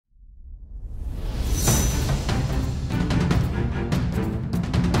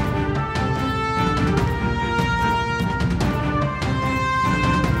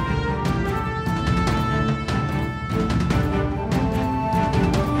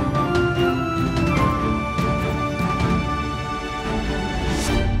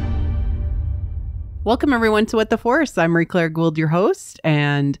Welcome, everyone, to What the Force. I'm Marie-Claire Gould, your host,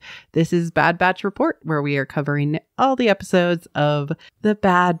 and this is Bad Batch Report, where we are covering all the episodes of The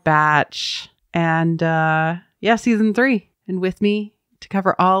Bad Batch. And, Season 3. And with me to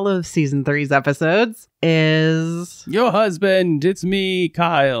cover all of Season 3's episodes is... Your husband. It's me,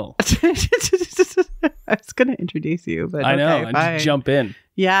 Kyle. I was going to introduce you, but I know. Okay, I just jump in.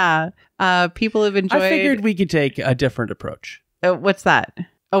 Yeah. People have enjoyed... I figured we could take a different approach. What's that?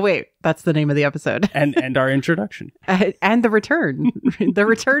 Oh, wait, that's the name of the episode. And our introduction. And the return. The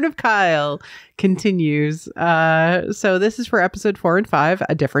return of Kyle continues. So this is for episode 4 and 5,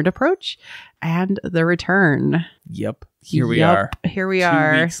 a different approach, and the return. Yep. Here we are. 2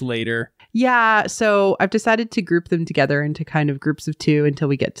 weeks later. Yeah, so I've decided to group them together into kind of groups of 2 until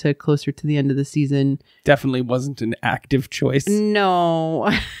we get to closer to the end of the season. Definitely wasn't an active choice.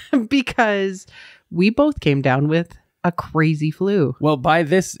 No, because we both came down with a crazy flu. Well, by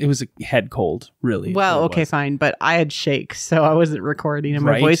this, it was a head cold, really. Well, okay, fine. But I had shakes, so I wasn't recording and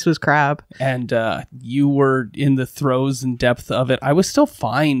my voice was crap. And you were in the throes and depth of it. I was still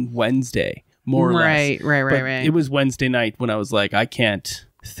fine Wednesday, more or less. Right. It was Wednesday night when I was like, I can't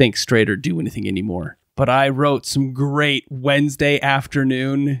think straight or do anything anymore. But I wrote some great Wednesday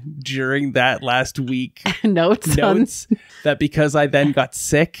afternoon during that last week notes that because I then got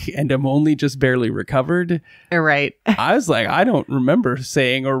sick and am only just barely recovered. Right. I was like, I don't remember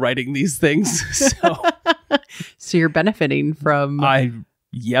saying or writing these things. So you're benefiting from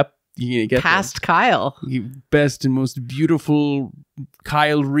Yep. You get past Kyle. You best and most beautiful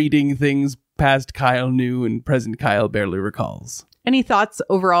Kyle reading things past Kyle knew and present Kyle barely recalls. Any thoughts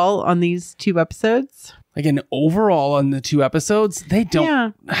overall on these 2 episodes? Again, overall on the 2 episodes, they don't...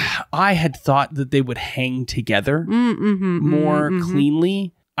 Yeah. I had thought that they would hang together more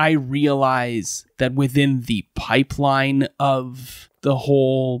cleanly. I realize that within the pipeline of the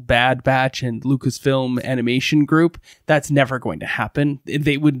whole Bad Batch and Lucasfilm animation group, that's never going to happen.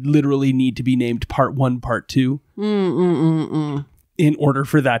 They would literally need to be named Part 1, Part 2 in order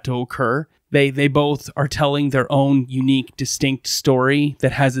for that to occur. They both are telling their own unique, distinct story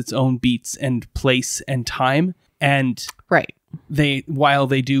that has its own beats and place and time. And while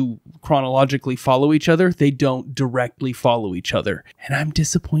they do chronologically follow each other, they don't directly follow each other. And I'm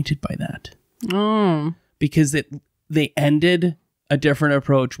disappointed by that. Because they ended a different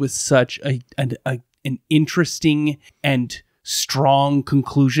approach with such an interesting and strong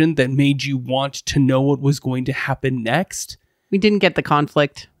conclusion that made you want to know what was going to happen next. We didn't get the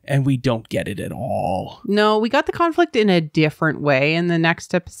conflict. And we don't get it at all. No, we got the conflict in a different way in the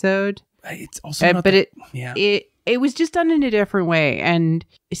next episode. It's also not it was just done in a different way. And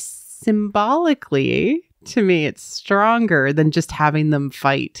symbolically, to me, it's stronger than just having them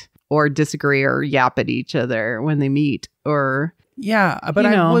fight or disagree or yap at each other when they meet or... Yeah, but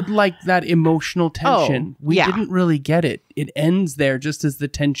I would like that emotional tension. We didn't really get it. It ends there just as the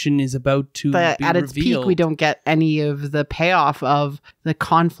tension is about to be at its revealed. Peak, we don't get any of the payoff of the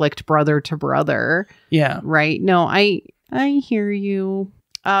conflict brother to brother. Yeah. Right? No, I hear you.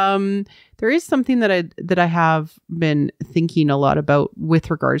 There is something that I have been thinking a lot about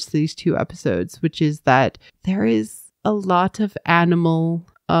with regards to these 2 episodes, which is that there is a lot of animal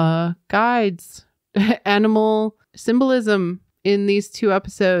guides, animal symbolism in these 2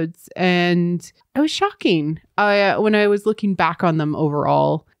 episodes, and it was shocking. When I was looking back on them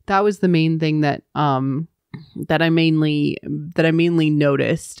overall, that was the main thing that I mainly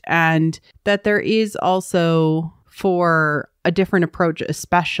noticed, and that there is also, for a different approach,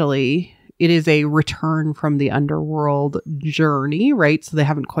 especially, it is a return from the underworld journey, right? So they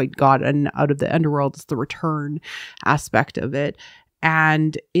haven't quite gotten out of the underworld. It's the return aspect of it,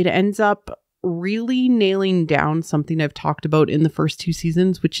 and it ends up really nailing down something I've talked about in the first 2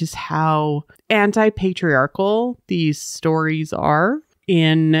 seasons, which is how anti-patriarchal these stories are,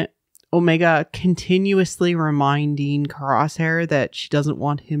 in Omega continuously reminding Crosshair that she doesn't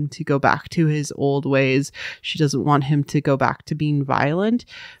want him to go back to his old ways. She doesn't want him to go back to being violent,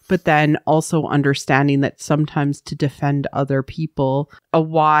 but then also understanding that sometimes to defend other people, a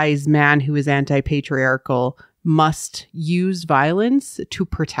wise man who is anti-patriarchal must use violence to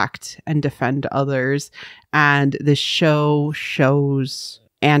protect and defend others. And this show shows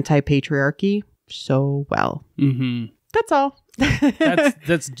anti-patriarchy so well. That's all.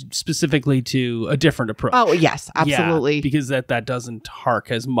 that's specifically to a different approach. Oh, yes, absolutely. Yeah, because that doesn't hark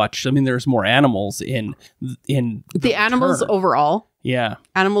as much. I mean, there's more animals in the animals overall. Yeah.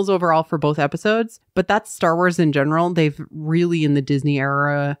 Animals overall for both episodes. But that's Star Wars in general. They've really, in the Disney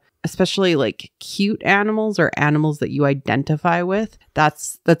era, especially like cute animals or animals that you identify with,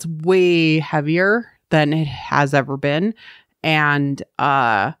 that's way heavier than it has ever been. And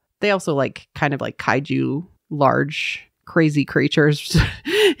they also like kind of like kaiju, large, crazy creatures.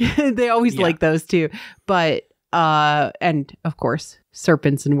 They always like those too. But, and of course,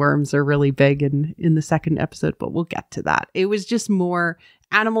 serpents and worms are really big in the second episode, but we'll get to that. It was just more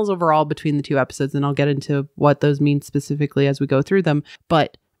animals overall between the two episodes, and I'll get into what those mean specifically as we go through them,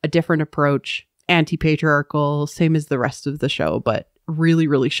 but a different approach, anti-patriarchal, same as the rest of the show, but really,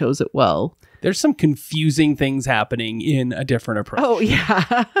 really shows it well. There's some confusing things happening in a different approach. Oh,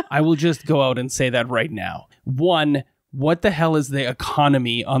 yeah. I will just go out and say that right now. One, what the hell is the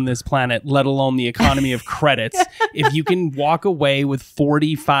economy on this planet, let alone the economy of credits? If you can walk away with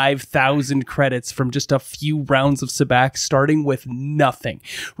 45,000 credits from just a few rounds of sabacc, starting with nothing.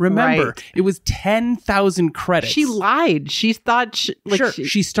 Remember, It was 10,000 credits. She lied. She thought...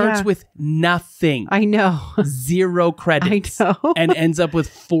 She starts with nothing. I know. 0 credits. I know. And ends up with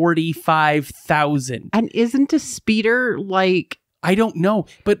 45,000. And isn't a speeder like... I don't know,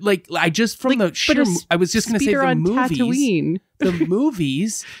 but like I just from the sheer, I was just going to say the movies. Tatooine. The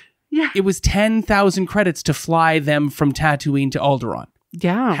movies. Yeah, it was 10,000 credits to fly them from Tatooine to Alderaan.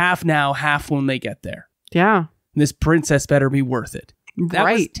 Yeah, half now, half when they get there. Yeah, and this princess better be worth it.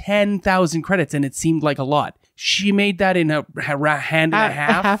 That was 10,000 credits, and it seemed like a lot. She made that in a hand and a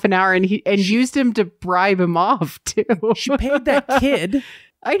half an hour, and used him to bribe him off too. She paid that kid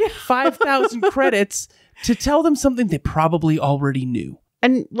 5,000 credits. To tell them something they probably already knew.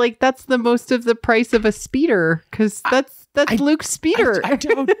 And like, that's the most of the price of a speeder. Because that's Luke's speeder. I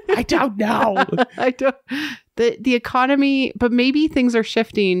don't know. I don't. The economy, but maybe things are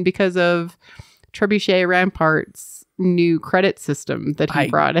shifting because of Trebuchet Rampart's new credit system that he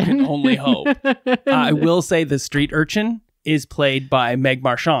brought in. I can only hope. I will say the street urchin is played by Meg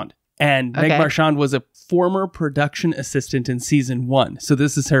Marchand. And Meg Marchand was a former production assistant in season 1. So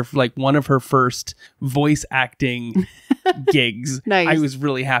this is her, like, one of her first voice acting gigs. Nice. I was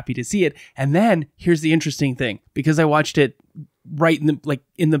really happy to see it. And then here's the interesting thing, because I watched it right in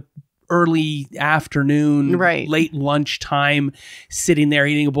the early afternoon, late lunchtime, sitting there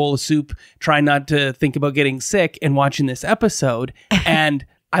eating a bowl of soup, trying not to think about getting sick and watching this episode. And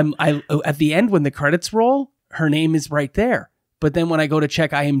I at the end, when the credits roll, her name is right there. But then when I go to check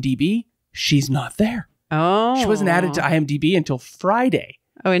IMDb, she's not there. Oh. She wasn't added to IMDb until Friday.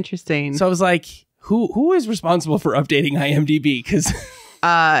 Oh, interesting. So I was like, who is responsible for updating IMDb? Because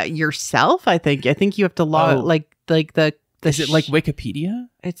yourself, I think. I think you have to log like the is it like Wikipedia?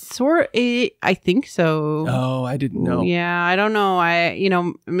 It's I think so. Oh, I didn't know. Yeah, I don't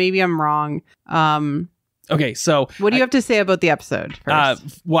know. Maybe I'm wrong. Okay, so what do you have to say about the episode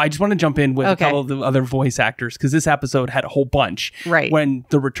first? Well, I just want to jump in with a couple of the other voice actors, because this episode had a whole bunch. Right. When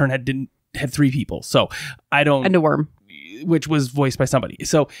The Return had 3 people. So I don't... And a worm. Which was voiced by somebody.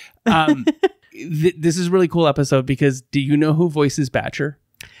 So this is a really cool episode, because do you know who voices Batcher?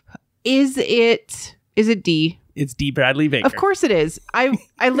 Is it D? It's D. Bradley Baker. Of course it is. I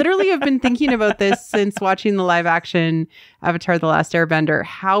literally have been thinking about this since watching the live action Avatar: The Last Airbender,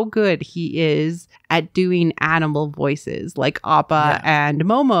 how good he is at doing animal voices like Appa and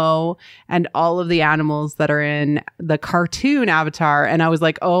Momo and all of the animals that are in the cartoon Avatar. And I was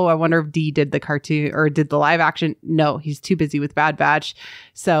like, oh, I wonder if D did the cartoon or did the live action. No, he's too busy with Bad Batch.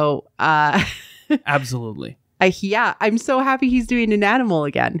 So absolutely. I'm so happy he's doing an animal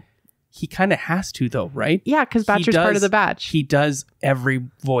again. He kind of has to, though, right? Yeah, because Batcher's part of the Batch. He does every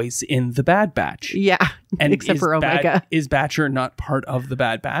voice in the Bad Batch. Yeah, and except for Omega. Is Batcher not part of the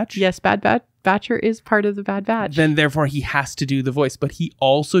Bad Batch? Yes, Batcher is part of the Bad Batch. Then, therefore, he has to do the voice. But he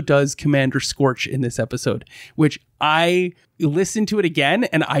also does Commander Scorch in this episode, which I listened to it again,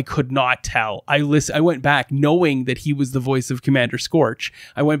 and I could not tell. I went back knowing that he was the voice of Commander Scorch.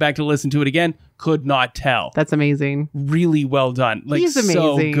 I went back to listen to it again, could not tell. That's amazing. Really well done. Like, he's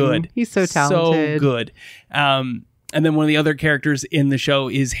amazing. So good. He's so talented. So good. And then one of the other characters in the show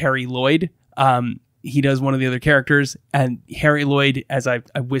is Harry Lloyd. He does one of the other characters, and Harry Lloyd, as I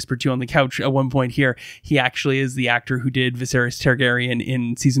whispered to you on the couch at one point here, he actually is the actor who did Viserys Targaryen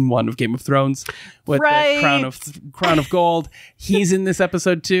in season 1 of Game of Thrones with the crown of gold. He's in this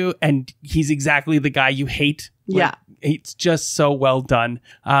episode too, and he's exactly the guy you hate. Yeah, it's just so well done.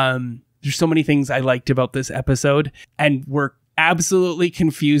 There's so many things I liked about this episode, and we're absolutely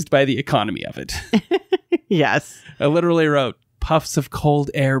confused by the economy of it. Yes, I literally wrote, puffs of cold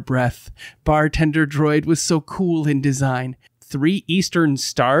air breath. Bartender droid was so cool in design. 3 Eastern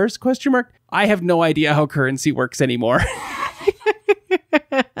stars? ? I have no idea how currency works anymore.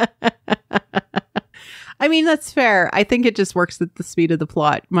 I mean, that's fair. I think it just works at the speed of the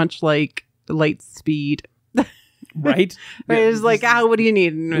plot, much like light speed. Right? It's like, what do you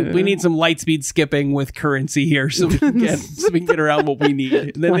need? We need some light speed skipping with currency here so we can get around what we need.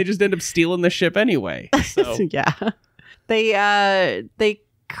 And then they just end up stealing the ship anyway. So yeah. They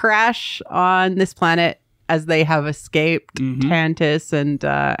crash on this planet as they have escaped Tantus and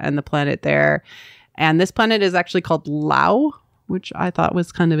the planet there. And this planet is actually called Lao, which I thought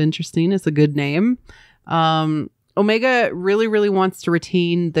was kind of interesting. It's a good name. Omega really, really wants to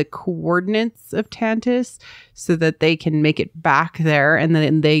retain the coordinates of Tantus so that they can make it back there, and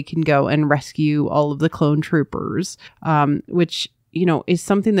then they can go and rescue all of the clone troopers, which, you know, is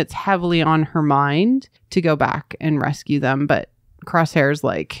something that's heavily on her mind, to go back and rescue them. But Crosshair's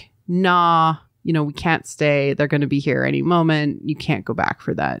like, nah, you know, we can't stay. They're going to be here any moment. You can't go back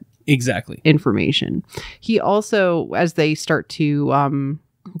for that. Exactly. Information. He also, as they start to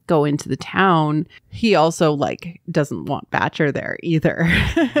go into the town, he also like doesn't want Batcher there either.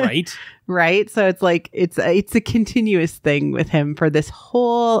 Right. Right. So it's like it's a continuous thing with him for this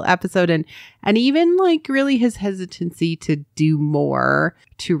whole episode, and even like really his hesitancy to do more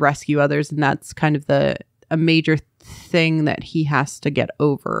to rescue others, and that's kind of a major thing that he has to get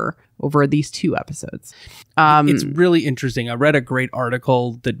over these 2 episodes. It's really interesting. I read a great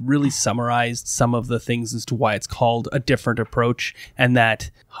article that really summarized some of the things as to why it's called a different approach, and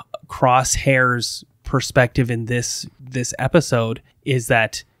that Crosshair's perspective in this episode is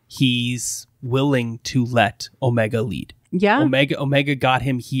that he's willing to let Omega lead. Yeah. Omega got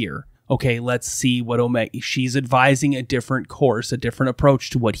him here. Okay, let's see what Omega... She's advising a different course, a different approach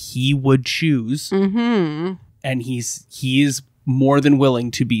to what he would choose. Mm-hmm. And he is more than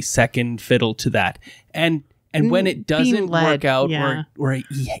willing to be second fiddle to that. And when it doesn't work out, where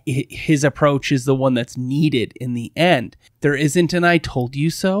his approach is the one that's needed in the end, there isn't an "I told you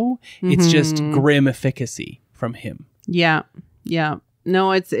so." It's just grim efficacy from him. Yeah, yeah.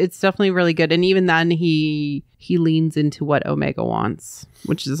 No, it's definitely really good. And even then, he leans into what Omega wants,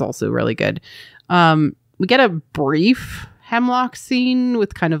 which is also really good. We get a brief Hemlock scene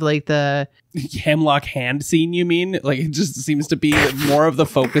with kind of like the Hemlock hand scene, you mean? Like, it just seems to be more of the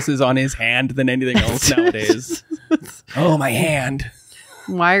focus is on his hand than anything else nowadays. Oh, my hand.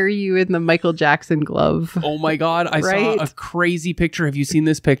 Why are you in the Michael Jackson glove? Oh my God. I saw a crazy picture. Have you seen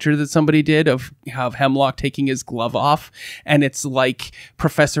this picture that somebody did of Hemlock taking his glove off? And it's like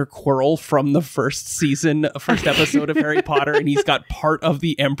Professor Quirrell from the first episode of Harry Potter. And he's got part of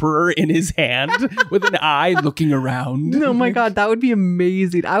the Emperor in his hand with an eye looking around. Oh my God. That would be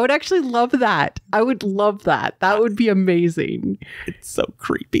amazing. I would actually love that. I would love that. That would be amazing. It's so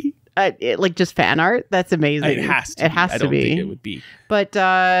creepy. Like just fan art. That's amazing. It has to. I don't think it would be. But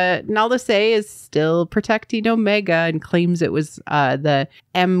Naldase is still protecting Omega and claims it was the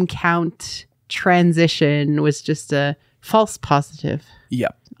M count transition was just a false positive.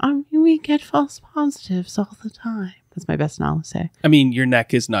 Yep. We get false positives all the time. That's my best Naldase. I mean, your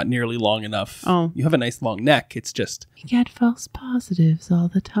neck is not nearly long enough. Oh, you have a nice long neck. It's just we get false positives all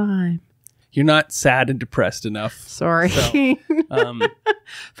the time. You're not sad and depressed enough. Sorry. So,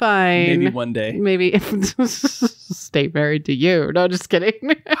 fine. Maybe one day. Maybe stay married to you. No, just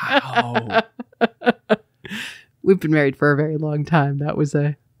kidding. Wow. We've been married for a very long time. That was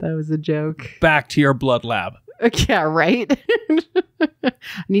a joke. Back to your blood lab. Yeah, right. I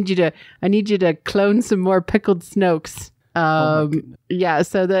need you to clone some more pickled Snokes. Yeah.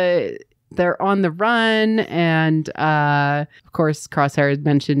 So they're on the run, and of course Crosshair has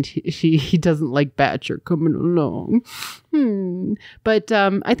mentioned he doesn't like Batcher coming along. But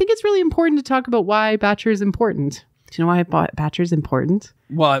I think it's really important to talk about why Batcher is important. Do you know why Batcher is important?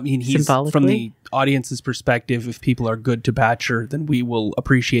 Well, I mean, he's from the audience's perspective. If people are good to Batcher, then we will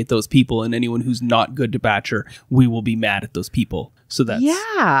appreciate those people, and anyone who's not good to Batcher, we will be mad at those people. So that's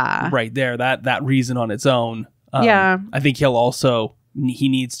right there. That reason on its own. I think he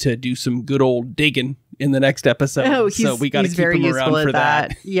needs to do some good old digging in the next episode. Oh, so we got to keep him around for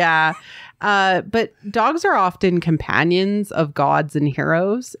that. Yeah. But dogs are often companions of gods and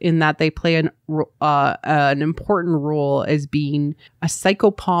heroes in that they play an important role as being a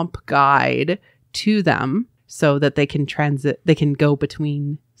psychopomp guide to them so that they can go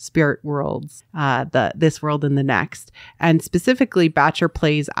between spirit worlds, this world and the next. And specifically, Batcher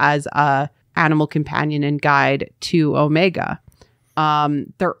plays as a animal companion and guide to Omega.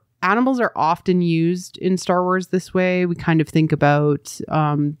 Their animals are often used in Star Wars this way. We kind of think about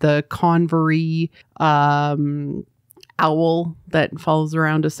the Convery owl that follows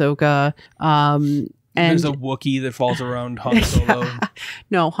around Ahsoka. And there's a Wookiee that falls around Han Solo.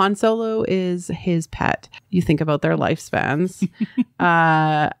 No, Han Solo is his pet. You think about their lifespans.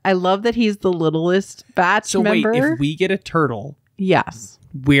 I love that he's the littlest batch member. So wait, if we get a turtle... Yes.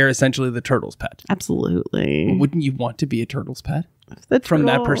 we're essentially the turtle's pet. Absolutely. Wouldn't you want to be a turtle's pet? From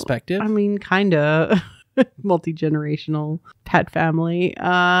that perspective? I mean, kind of. Multi-generational pet family.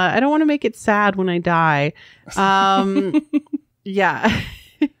 I don't want to make it sad when I die. Yeah.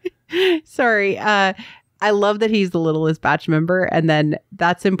 Sorry. I love that he's the littlest batch member, and then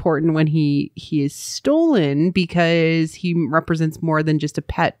that's important when he is stolen because he represents more than just a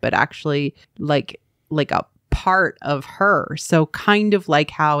pet, but actually like a part of her. So kind of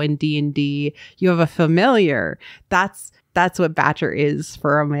like how in D&D you have a familiar. That's what Batcher is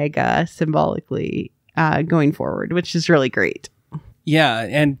for Omega symbolically going forward, which is really great. Yeah,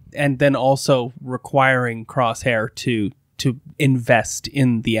 and then also requiring Crosshair to invest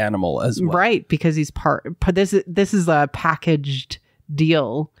in the animal as well. Right, because he's this is a packaged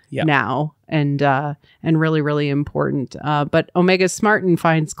deal now and really, really important. But Omega's smart and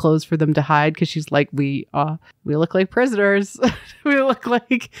finds clothes for them to hide because she's like, we look like prisoners. We look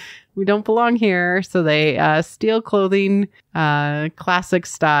like we don't belong here. So they steal clothing, classic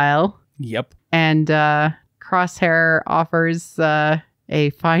style. Yep. And Crosshair offers a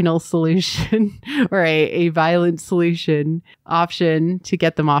final solution or a violent solution option to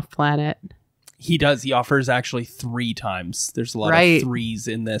get them off planet. He does. He offers actually 3 times. There's a lot of threes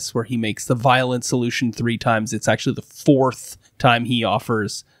in this where he makes the violent solution 3 times. It's actually the 4th time he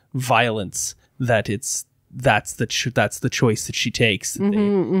offers violence that's the choice that she takes.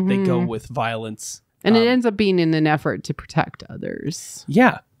 They go with violence. And it ends up being in an effort to protect others.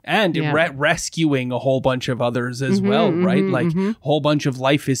 Yeah. And rescuing a whole bunch of others as well, right? Like a whole bunch of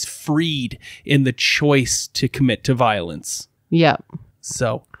life is freed in the choice to commit to violence. Yep.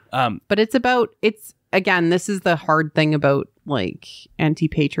 So, but again, this is the hard thing about like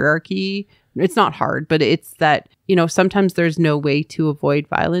anti-patriarchy. It's not hard, but it's that, sometimes there's no way to avoid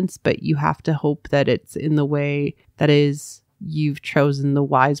violence, but you have to hope that it's in the way that is you've chosen the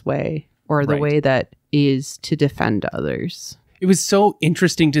wise way or the way that is to defend others. It was so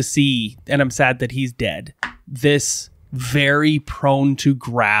interesting to see, and I'm sad that he's dead, this very prone to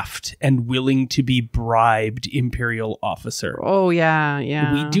graft and willing to be bribed Imperial officer. Oh, yeah,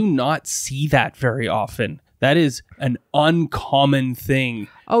 yeah. We do not see that very often. That is an uncommon thing.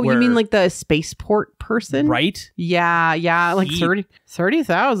 Oh, you mean like the spaceport person? Right? Yeah, like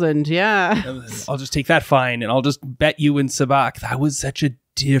 30,000, yeah. I'll just take that fine and I'll just bet you in Sabak. That was such a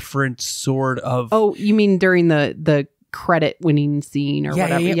different sort of... Oh, you mean during the credit winning scene or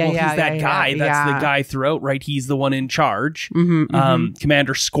whatever. Well, he's that guy. That's the guy throughout, right? He's the one in charge.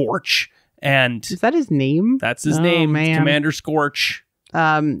 Commander Scorch. And is that his name? That's his name. Man. Commander Scorch.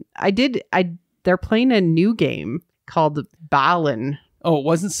 They're playing a new game called Balin. Oh, it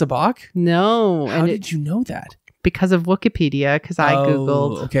wasn't Sabak? No. How did you know that? Because of Wikipedia, because I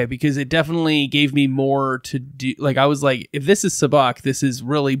Googled. Okay, because it definitely gave me more to do. Like, I was like, if this is Sabak, this is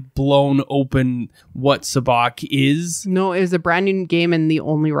really blown open what Sabak is. No, it was a brand new game, and the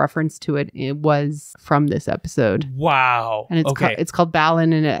only reference to it was from this episode. Wow. And it's called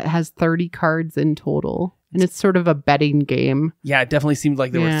Balin, and it has 30 cards in total. And it's sort of a betting game. Yeah, it definitely seemed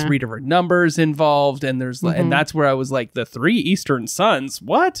like there were 3 different numbers involved, and and that's where I was like, the 3 Eastern Suns?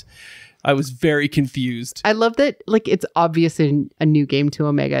 What? I was very confused. I love that, like, it's obvious in a new game to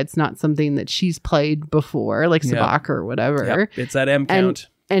Omega. It's not something that she's played before, like Sabak or whatever. Yep. It's at M count.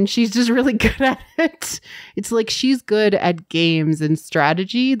 And she's just really good at it. It's like she's good at games and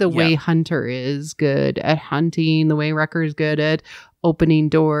strategy the way Hunter is good at hunting, the way Wrecker is good at opening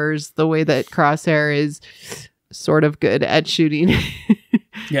doors, the way that Crosshair is sort of good at shooting.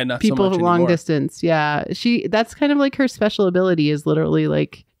 Yeah, not people so much long anymore. Distance. Yeah, that's kind of like her special ability is literally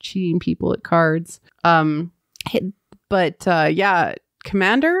like cheating people at cards.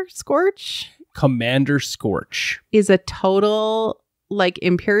 Commander Scorch is a total like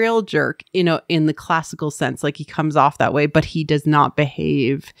Imperial jerk, in the classical sense. Like he comes off that way, but he does not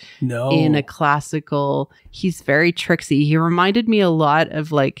behave in a classical. He's very tricksy. He reminded me a lot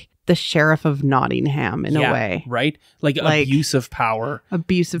of like the Sheriff of Nottingham in a way. Right? Like abuse of power. That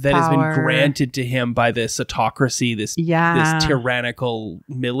has been granted to him by this autocracy, this tyrannical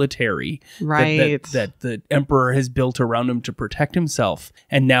military that the Emperor has built around him to protect himself.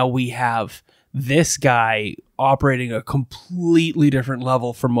 And now we have this guy operating a completely different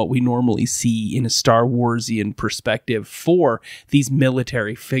level from what we normally see in a Star Warsian perspective for these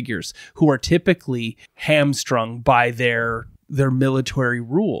military figures who are typically hamstrung by their military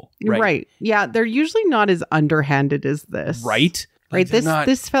rule, right? Yeah, they're usually not as underhanded as this. Right? Right.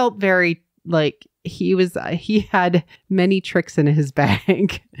 This felt very like he had many tricks in his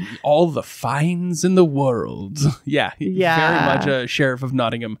bag. All the fines in the world. Yeah. Very much a Sheriff of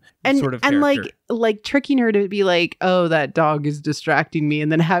Nottingham sort of character. And like tricking her to be like, oh, that dog is distracting me.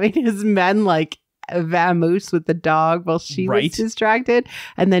 And then having his men like vamoose with the dog while she was distracted,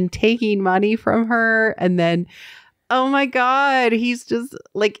 and then taking money from her. And then, oh my God, he's just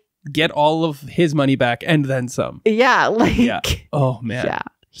like, get all of his money back and then some. Yeah. Like, yeah. Oh man. Yeah.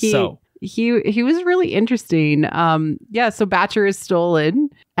 He was really interesting. So Batcher is stolen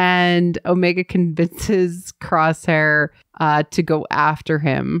and Omega convinces Crosshair to go after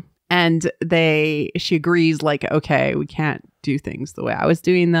him. And she agrees like, okay, we can't do things the way I was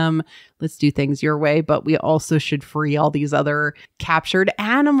doing them. Let's do things your way. But we also should free all these other captured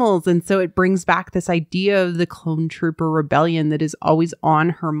animals. And so it brings back this idea of the Clone Trooper Rebellion that is always on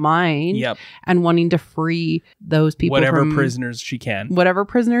her mind. Yep. And wanting to free those people. Whatever prisoners she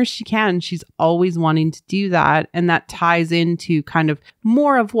can. She's always wanting to do that. And that ties into kind of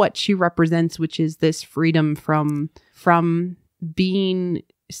more of what she represents, which is this freedom from being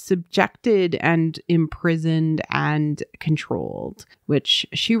subjected and imprisoned and controlled, which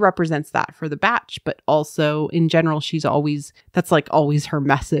she represents that for the Batch, but also in general that's like always her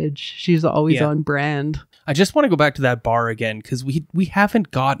message. She's always on brand. I just want to go back to that bar again because we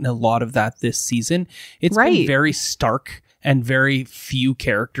haven't gotten a lot of that this season. It's been very stark and very few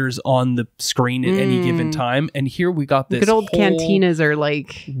characters on the screen at any given time. And here we got this good old cantinas are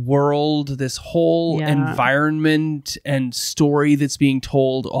like world, this whole environment and story that's being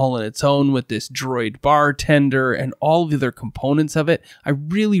told all on its own with this droid bartender and all the other components of it. I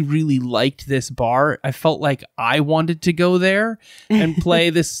really, really liked this bar. I felt like I wanted to go there and play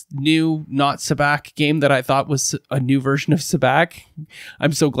this new not Sabacc game that I thought was a new version of Sabacc.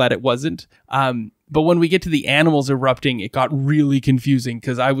 I'm so glad it wasn't. But when we get to the animals erupting, it got really confusing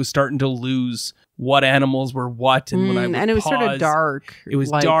because I was starting to lose what animals were what. And when I would and it was pause, sort of dark. It was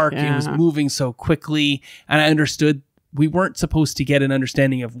dark. Yeah. It was moving so quickly. And I understood we weren't supposed to get an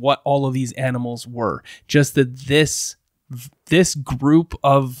understanding of what all of these animals were. Just that this group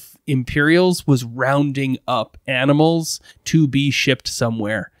of Imperials was rounding up animals to be shipped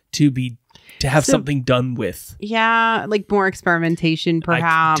somewhere, to have something done with. Yeah, like more experimentation,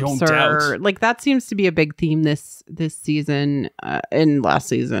 perhaps. I don't doubt. Like that seems to be a big theme this season and last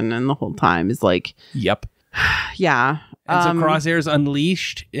season and the whole time is like... Yep. Yeah. And so Crosshair's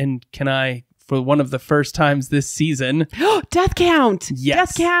unleashed, and can I, for one of the first times this season... Death count! Yes.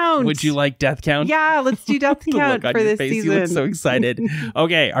 Death count! Would you like death count? Yeah, let's do death count for this season. You look so excited.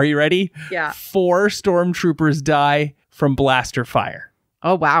 Okay, are you ready? Yeah. 4 stormtroopers die from blaster fire.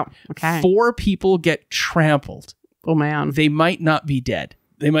 Oh, wow. Okay. 4 people get trampled. Oh, man. They might not be dead.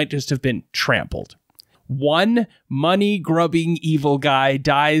 They might just have been trampled. 1 money-grubbing evil guy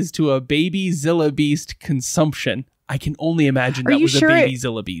dies to a baby Zilla Beast consumption. I can only imagine that was a baby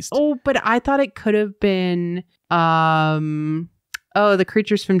Zilla Beast. Oh, but I thought it could have been, the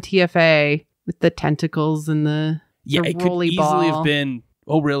creatures from TFA with the tentacles and the it could easily have been.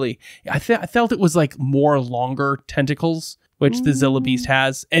 Oh, really? I felt it was like more longer tentacles, which the Zilla Beast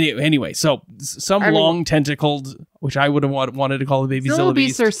has. Anyway, so long tentacled, which I would have wanted to call a baby Zilla Beast. Zilla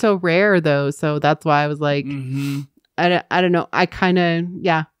Beasts are so rare, though, so that's why I was like, I don't know. I kind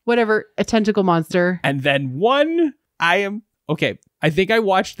of, whatever, a tentacle monster. And then I think I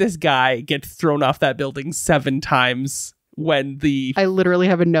watched this guy get thrown off that building 7 times I literally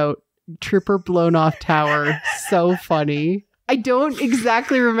have a note. Trooper blown off tower. So funny. I don't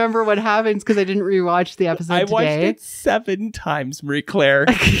exactly remember what happens because I didn't rewatch the episode today. I watched it 7 times, Marie Claire.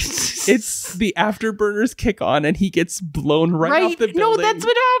 It's the afterburners kick on and he gets blown right off the building. No, that's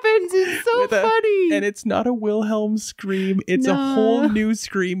what happens. It's so funny. And it's not a Wilhelm scream. It's a whole new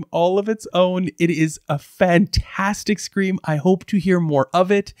scream, all of its own. It is a fantastic scream. I hope to hear more of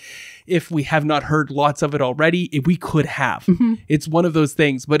it. If we have not heard lots of it already, we could have. It's one of those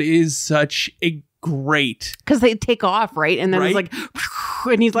things, but it is such a great, because they take off, right? And then it's like,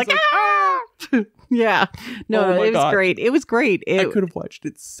 and he's like, ah! Yeah. No, it was great. It was great. I could have watched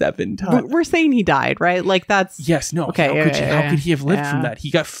it 7 times. We're saying he died, right? Like that's... Yes, no. Okay. How could he have lived from that? He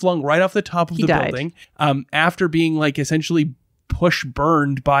got flung right off the top of the building after being like essentially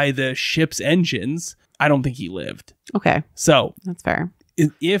burned by the ship's engines. I don't think he lived. Okay. So that's fair.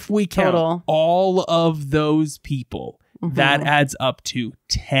 If we count all of those people, that adds up to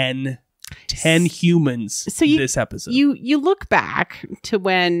 10 humans this episode. You look back to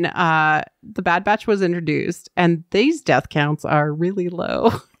when the Bad Batch was introduced, and these death counts are really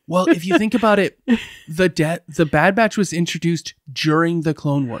low. Well, if you think about it, the Bad Batch was introduced during the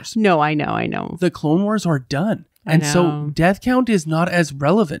Clone Wars. No, I know. The Clone Wars are done. And so death count is not as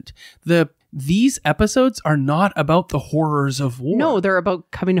relevant. The these episodes are not about the horrors of war. No, they're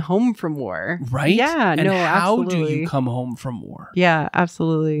about coming home from war. Right? Yeah, and no, how absolutely. do you come home from war? Yeah,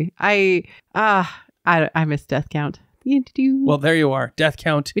 absolutely. I miss Death Count. Well, there you are. Death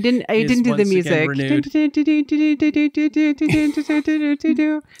Count. I didn't do the music.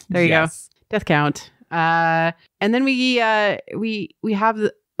 There you go. Death Count. And then we have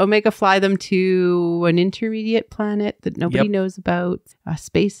the Omega fly them to an intermediate planet that nobody knows about, a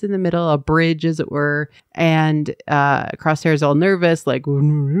space in the middle, a bridge as it were, and Crosshair's all nervous, like,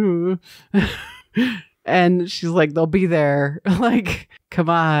 and she's like, they'll be there, like,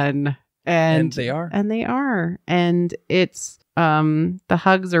 come on. And they are. And it's the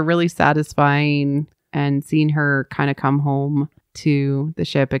hugs are really satisfying, and seeing her kind of come home to the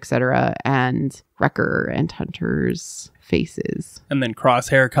ship, etc., and Wrecker and Hunter's faces. And then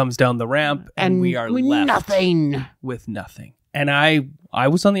Crosshair comes down the ramp, and we are left with nothing. And I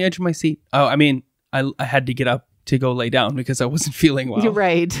was on the edge of my seat. Oh, I mean, I had to get up to go lay down because I wasn't feeling well. You're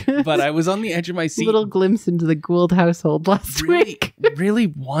right. But I was on the edge of my seat. A little glimpse into the Gould household last week. Really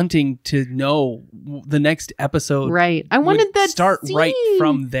wanting to know the next episode. Right. I wanted that start scene. Right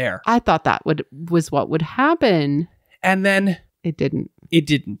from there. I thought that was what would happen. And then it didn't. It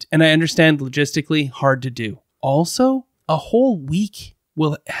didn't. And I understand logistically hard to do. Also, a whole week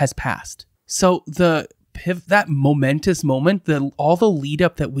has passed. So that momentous moment, all the lead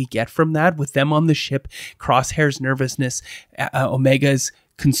up that we get from that with them on the ship, Crosshair's nervousness, Omega's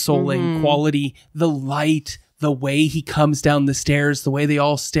consoling quality, the light, the way he comes down the stairs, the way they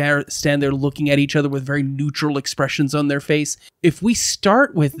all stand there looking at each other with very neutral expressions on their face. If we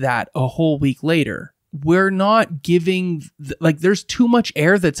start with that a whole week later, we're not giving, there's too much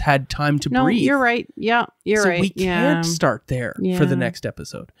air that's had time to breathe. No, you're right. Yeah, you're right. So we can't start there for the next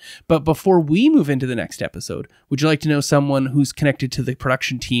episode. But before we move into the next episode, would you like to know someone who's connected to the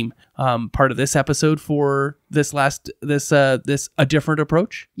production team, part of this episode for this A Different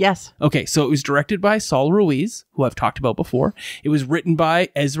Approach? Yes. Okay, so it was directed by Saul Ruiz, who I've talked about before. It was written by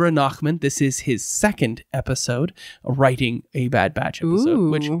Ezra Nachman. This is his second episode writing a Bad Batch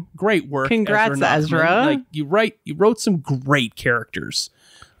episode, which great work. Congrats, Ezra. Like you wrote some great characters.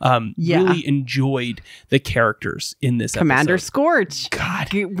 Really enjoyed the characters in this Commander episode. Scorch.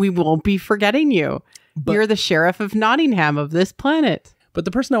 God, we won't be forgetting you. You're the sheriff of Nottingham of this planet. But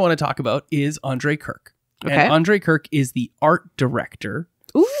the person I want to talk about is Andre Kirk. Okay. And Andre Kirk is the art director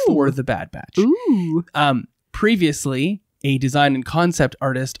for the Bad Batch. Ooh. Previously, a design and concept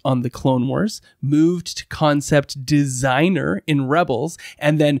artist on the Clone Wars, moved to concept designer in Rebels,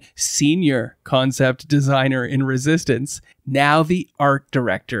 and then senior concept designer in Resistance. Now the art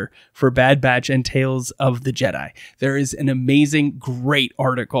director for Bad Batch and Tales of the Jedi. There is an amazing, great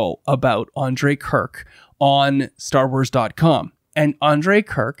article about Andre Kirk on StarWars.com. And Andre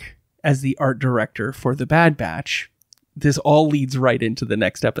Kirk, as the art director for the Bad Batch, this all leads right into the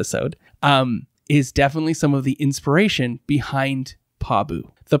next episode, is definitely some of the inspiration behind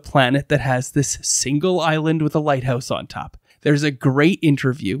Pabu, the planet that has this single island with a lighthouse on top. There's a great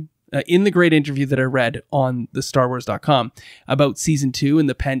interview, in the great interview that I read on the StarWars.com about season 2 and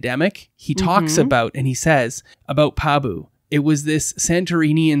the pandemic. He talks about, and he says about Pabu, it was this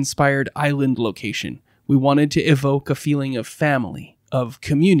Santorini-inspired island location. We wanted to evoke a feeling of family, of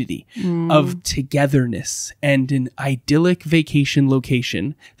community, of togetherness, and an idyllic vacation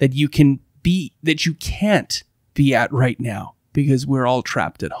location that you can't be at right now because we're all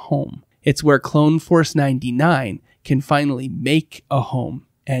trapped at home. It's where Clone Force 99 can finally make a home,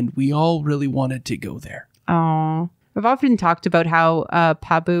 and we all really wanted to go there. Oh, I've often talked about how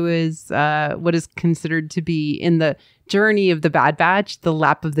Pabu is what is considered to be in the journey of the Bad Batch, the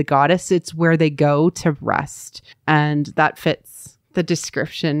lap of the goddess. It's where they go to rest, and that fits the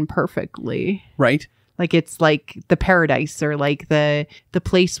description perfectly. Right? Like it's like the paradise, or like the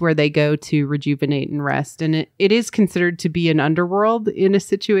place where they go to rejuvenate and rest. And it is considered to be an underworld in a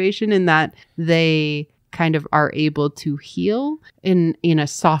situation in that they kind of are able to heal in a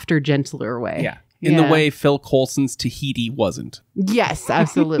softer, gentler way. Yeah. In the way Phil Coulson's Tahiti wasn't. Yes,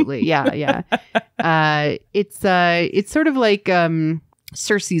 absolutely. Yeah. It's sort of like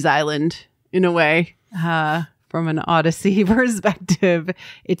Cersei's Island in a way. From an Odyssey perspective,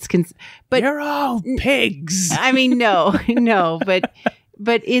 but you're all pigs. I mean, no,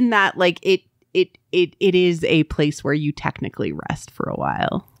 but in that, like it is a place where you technically rest for a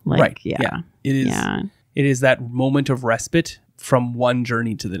while. Like, right. Yeah. It is. Yeah. It is that moment of respite from one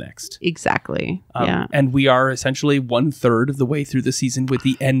journey to the next. Exactly. And we are essentially 1/3 of the way through the season with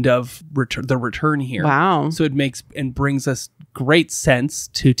the end of the return here. Wow. So it makes and brings us great sense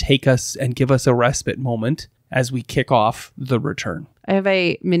to take us and give us a respite moment as we kick off the return. I have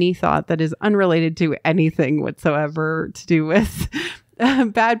a mini thought that is unrelated to anything whatsoever to do with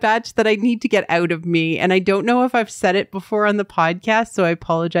Bad Batch that I need to get out of me. And I don't know if I've said it before on the podcast, so I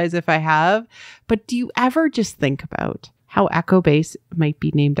apologize if I have. But do you ever just think about how Echo Base might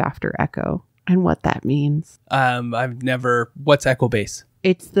be named after Echo and what that means? I've never... What's Echo Base?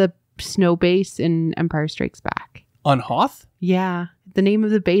 It's the snow base in Empire Strikes Back. On Hoth? Yeah. The name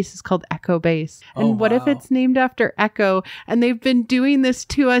of the base is called Echo Base. And what if it's named after Echo and they've been doing this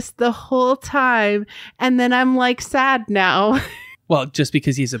to us the whole time? And then I'm like sad now. Well, just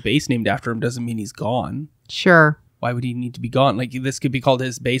because he's a base named after him doesn't mean he's gone. Sure. Why would he need to be gone? Like, this could be called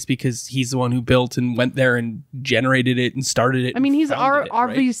his base because he's the one who built and went there and generated it and started it. I mean, he's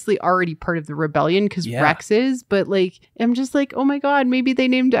obviously already part of the rebellion because Rex is, but like, I'm just like, oh my God, maybe they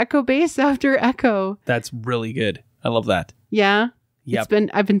named Echo Base after Echo. That's really good. I love that. Yeah. Yep.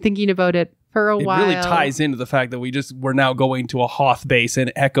 I've been thinking about it for a while. It really ties into the fact that we're now going to a Hoth base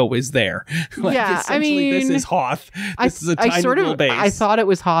and Echo is there. Like, yeah, I mean, this is Hoth. This is a tiny little base. I thought it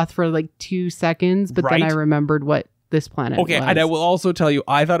was Hoth for like 2 seconds, but then I remembered what this planet was. And I will also tell you,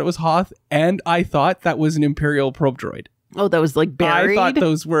 I thought it was Hoth, and I thought that was an Imperial probe droid. Oh, that was like buried? I thought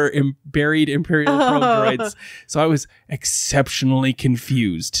those were buried Imperial probe droids. So I was exceptionally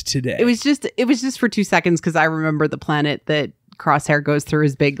confused today. It was just for 2 seconds because I remember the planet that Crosshair goes through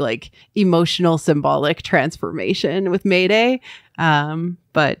his big like emotional symbolic transformation with Mayday. Yeah.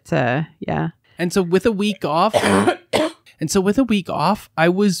 And so with a week off, I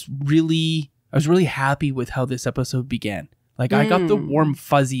was really happy with how this episode began. Like, I got the warm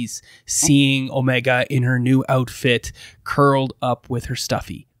fuzzies seeing Omega in her new outfit, curled up with her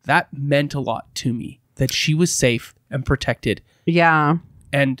stuffy. That meant a lot to me, that she was safe and protected. Yeah.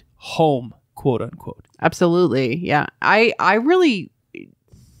 And home, quote unquote. Absolutely. Yeah. I really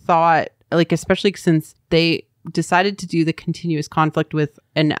thought, like, especially since they decided to do the continuous conflict with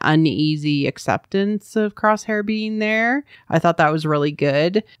an uneasy acceptance of Crosshair being there, I thought that was really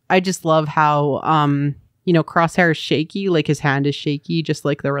good. I just love how, Crosshair is shaky, like his hand is shaky, just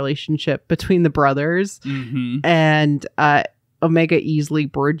like the relationship between the brothers. Mm-hmm. And Omega easily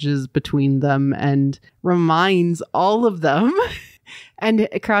bridges between them and reminds all of them, and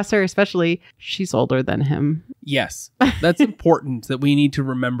Crosshair especially, she's older than him. Yes, that's important that we need to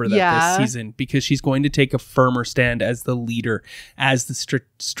remember that this season, because she's going to take a firmer stand as the leader, as the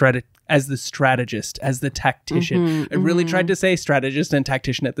strategist, as the tactician. I really tried to say strategist and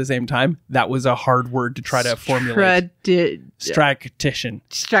tactician at the same time. That was a hard word to try to formulate. Stractician.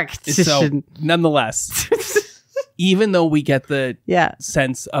 So, nonetheless, even though we get the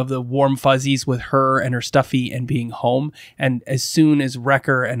sense of the warm fuzzies with her and her stuffy and being home, and as soon as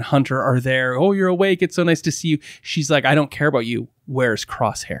Wrecker and Hunter are there, oh, you're awake, it's so nice to see you. She's like, I don't care about you. Where's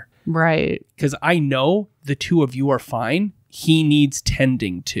Crosshair? Right. Because I know the two of you are fine. He needs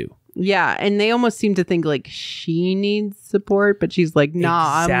tending to. Yeah, and they almost seem to think like she needs support, but she's like,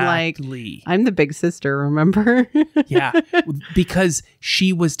 nah, exactly. I'm the big sister, remember? Yeah, because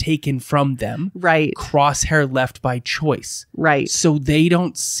she was taken from them. Right. Crosshair left by choice. Right. So they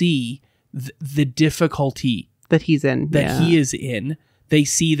don't see the difficulty that he's in. He is in. They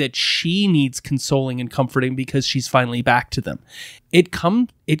see that she needs consoling and comforting because she's finally back to them. It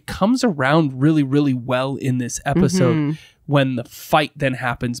comes around really, really well in this episode when the fight then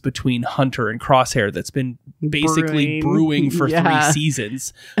happens between Hunter and Crosshair that's been basically brewing for 3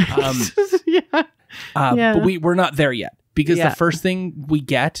 seasons. But we're not there yet, because the first thing we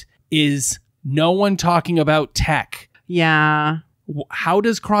get is no one talking about tech. Yeah. How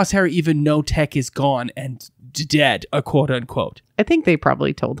does Crosshair even know tech is gone and dead, a quote unquote? I think they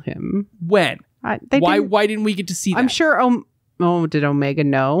probably told him. When? Why didn't we get to see that? I'm sure. Did Omega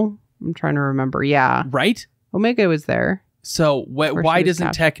know? I'm trying to remember. Yeah. Right? Omega was there. So why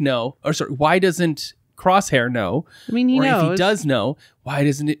doesn't Tech know? Or sorry, why doesn't Crosshair know? I mean, he knows. If he does know, why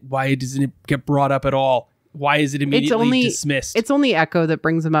doesn't it get brought up at all? Why is it immediately dismissed? It's only Echo that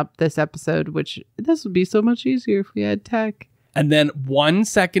brings him up this episode, which this would be so much easier if we had Tech. And then 1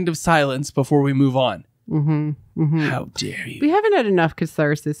 second of silence before we move on. Mm-hmm. Mm-hmm. How dare you? We haven't had enough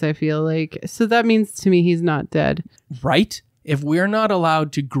catharsis, I feel like. So that means to me he's not dead. Right? If we're not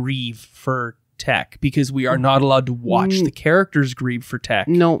allowed to grieve for Tech, because we are not allowed to watch the characters grieve for Tech,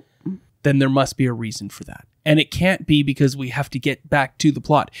 no, then there must be a reason for that. And it can't be because we have to get back to the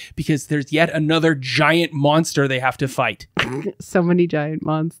plot, because there's yet another giant monster they have to fight. So many giant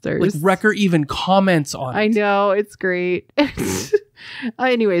monsters. Like, Wrecker even comments on it. I know, it's great.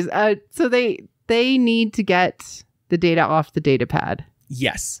 Anyways, so they need to get the data off the data pad.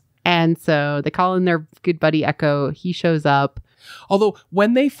 Yes. And so they call in their good buddy Echo. He shows up. Although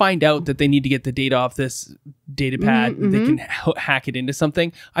when they find out that they need to get the data off this data pad, they can hack it into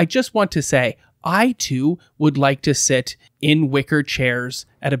something. I just want to say, I too would like to sit in wicker chairs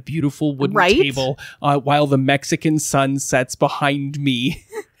at a beautiful wooden table while the Mexican sun sets behind me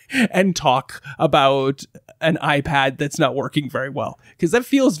and talk about an iPad that's not working very well. Because that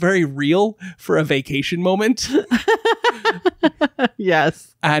feels very real for a vacation moment.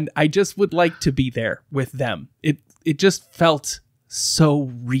 Yes. And I just would like to be there with them. It just felt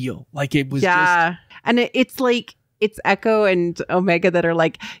so real. Like it was just... And it's like, it's Echo and Omega that are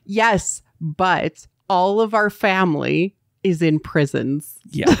like, yes, but all of our family is in prisons.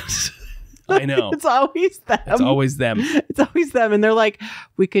 Yes. I know. It's always them. It's always them. It's always them. And they're like,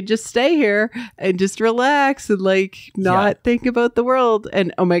 we could just stay here and just relax and like not think about the world.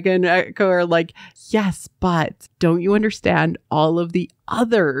 And Omega and Echo are like, yes, but don't you understand all of the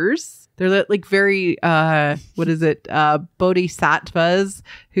others? They're like very, bodhisattvas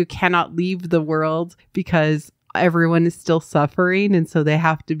who cannot leave the world because everyone is still suffering. And so they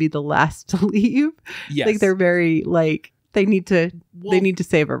have to be the last to leave. Yes. Like they're very like, they need to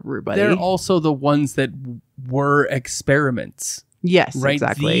save everybody. They're also the ones that were experiments. Yes, right?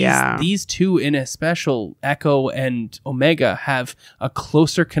 Exactly. These two in a special, Echo and Omega, have a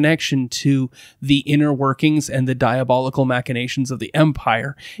closer connection to the inner workings and the diabolical machinations of the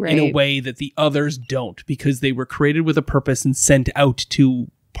Empire in a way that the others don't, because they were created with a purpose and sent out to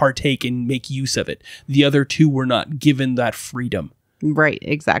partake and make use of it. The other two were not given that freedom. Right,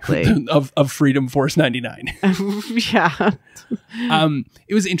 exactly. of Freedom Force 99. Yeah.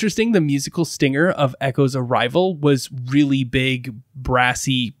 It was interesting. The musical stinger of Echo's arrival was really big,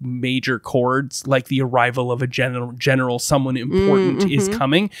 brassy, major chords, like the arrival of a general, someone important is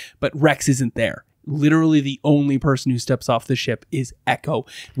coming, but Rex isn't there. Literally the only person who steps off the ship is Echo.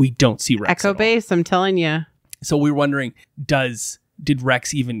 We don't see Rex. Echo base, I'm telling you. So we were wondering, did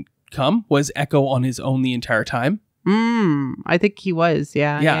Rex even come? Was Echo on his own the entire time? I think he was.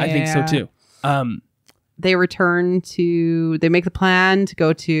 Yeah, I think so too. They make the plan to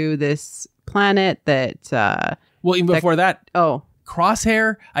go to this planet that, even before that. Oh,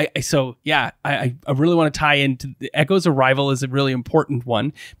 Crosshair. I really want to tie into Echo's arrival is a really important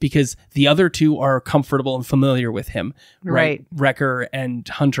one because the other two are comfortable and familiar with him. Right. Wrecker and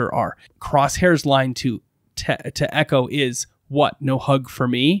Hunter are. Crosshair's line to Echo is, what? No hug for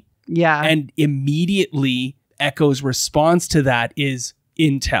me? Yeah. And immediately Echo's response to that is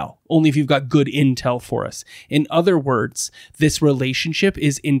intel. Only if you've got good intel for us. In other words, this relationship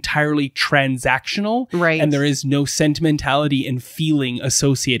is entirely transactional. Right. And there is no sentimentality and feeling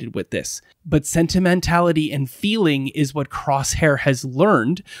associated with this. But sentimentality and feeling is what Crosshair has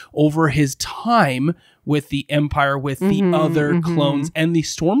learned over his time with the Empire, with the other clones and the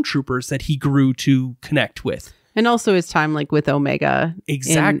stormtroopers that he grew to connect with. And also his time like with Omega.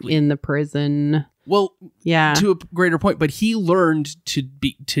 Exactly. In the prison. Well, to a greater point, but he learned to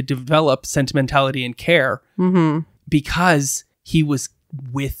develop sentimentality and care because he was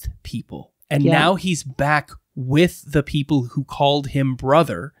with people. And now he's back with the people who called him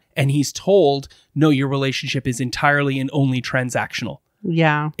brother. And he's told, no, your relationship is entirely and only transactional.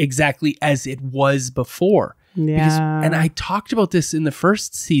 Yeah. Exactly as it was before. Yeah. And I talked about this in the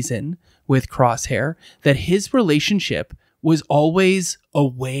first season with Crosshair, that his relationship was always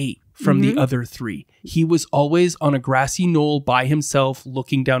away from the other three. He was always on a grassy knoll by himself,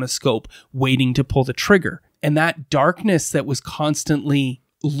 looking down a scope, waiting to pull the trigger. And that darkness that was constantly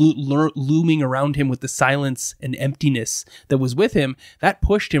looming around him with the silence and emptiness that was with him, that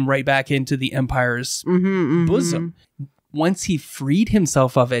pushed him right back into the Empire's bosom. Once he freed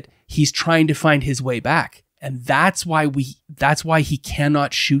himself of it, he's trying to find his way back. And that's why he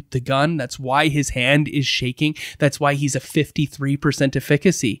cannot shoot the gun. That's why his hand is shaking. That's why he's a 53%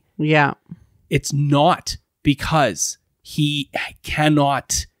 efficacy. Yeah. It's not because he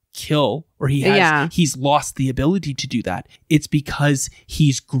cannot kill or he's lost the ability to do that. It's because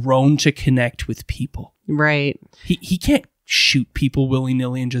he's grown to connect with people. Right. He can't shoot people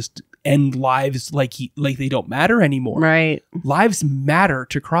willy-nilly and just end lives like they don't matter anymore. Right. Lives matter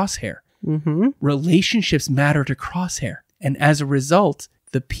to Crosshair. Relationships matter to Crosshair. And as a result,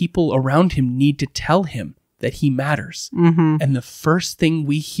 the people around him need to tell him that he matters. And the first thing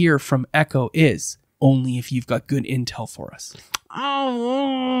we hear from Echo is, only if you've got good intel for us.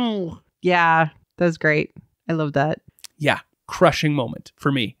 Oh, yeah. That's great. I love that. Yeah. Crushing moment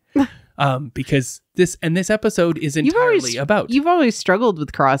for me. Because this episode is entirely about... You've always struggled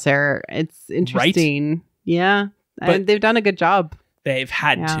with Crosshair. It's interesting. Right? Yeah. And they've done a good job. They've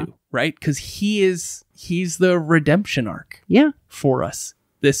had to, right? Because he's the redemption arc. Yeah. For us,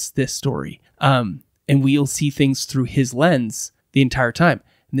 this story. And and we'll see things through his lens the entire time.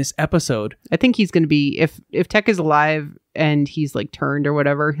 In this episode, I think he's going to be, if Tech is alive and he's like turned or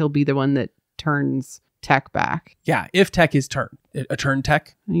whatever, he'll be the one that turns Tech back. Yeah, if Tech is turned. A turn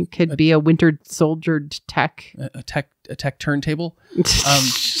Tech? He could be a winter soldiered Tech. A tech turntable.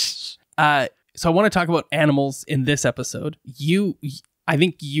 So I want to talk about animals in this episode. I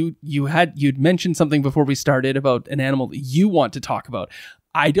think you'd mentioned something before we started about an animal that you want to talk about.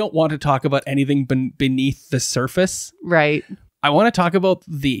 I don't want to talk about anything beneath the surface. Right. I want to talk about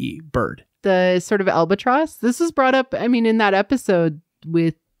the bird. The sort of albatross. This was brought up, I mean, in that episode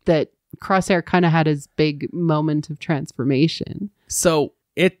with that Crosshair kind of had his big moment of transformation. So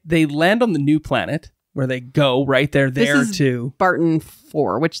they land on the new planet where they go, right? They're there this is to Barton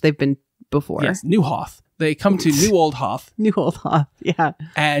 4, which they've been before. Yes, New Hoth. They come to New Old Hoth. New Old Hoth, yeah.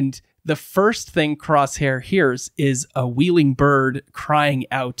 And the first thing Crosshair hears is a wheeling bird crying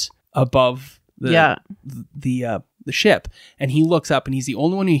out above the ship, and he looks up, and he's the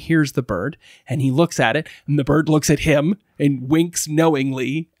only one who hears the bird, and he looks at it, and the bird looks at him and winks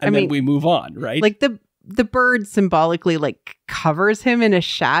knowingly, and then we move on, right? Like the bird symbolically like covers him in a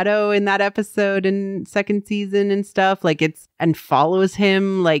shadow in that episode in second season and stuff, like and follows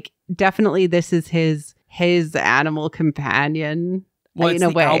him. Like definitely this is his animal companion. Well, it's in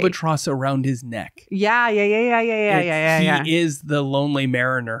a the way. Albatross around his neck. Yeah. He is the lonely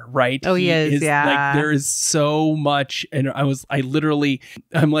mariner, right? Oh, he is, yeah. Like, there is so much, and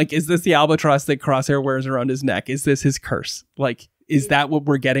I'm like, is this the albatross that Crosshair wears around his neck? Is this his curse? Like, is that what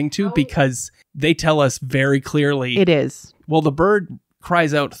we're getting to? Because they tell us very clearly. It is. Well, the bird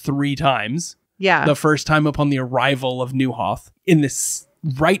cries out 3 times. Yeah. The first time upon the arrival of New Hoth. In this,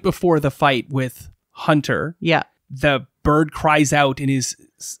 right before the fight with Hunter. Yeah. The bird cries out and is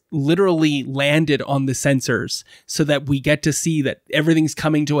literally landed on the sensors so that we get to see that everything's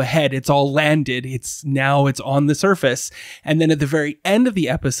coming to a head. It's all landed. It's on the surface. And then at the very end of the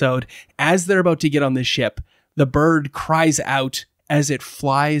episode, as they're about to get on the ship, the bird cries out as it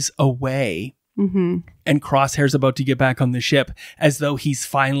flies away. Mm-hmm. And Crosshair's about to get back on the ship as though he's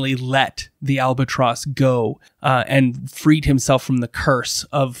finally let the albatross go and freed himself from the curse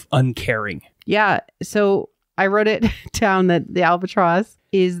of uncaring. Yeah. So I wrote it down that the albatross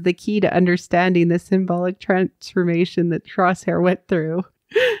is the key to understanding the symbolic transformation that Crosshair went through.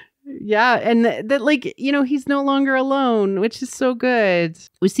 Yeah. And that like, he's no longer alone, which is so good.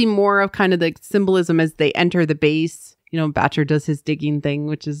 We see more of kind of the symbolism as they enter the base. Batcher does his digging thing,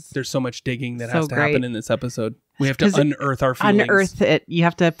 which is there's so much digging that so has to great. Happen in this episode. We have to unearth our feelings. Unearth it. You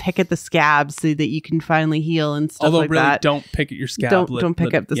have to pick at the scabs so that you can finally heal and stuff. Although like really, that. Don't pick at your scab. Don't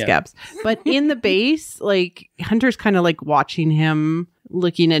pick up the scabs. But in the base, like Hunter's kind of like watching him,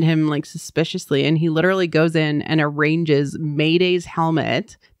 looking at him like suspiciously, and he literally goes in and arranges Mayday's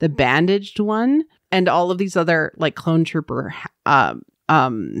helmet, the bandaged one, and all of these other like clone trooper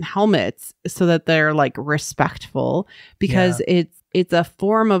helmets so that they're like respectful, because it's a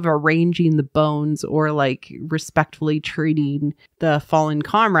form of arranging the bones or like respectfully treating the fallen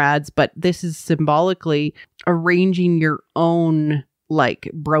comrades. But this is symbolically arranging your own like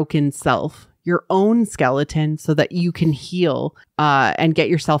broken self, your own skeleton, so that you can heal and get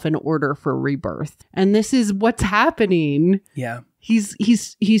yourself in order for rebirth. And this is what's happening. Yeah.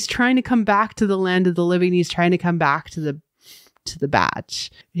 He's trying to come back to the land of the living. He's trying to come back to the batch.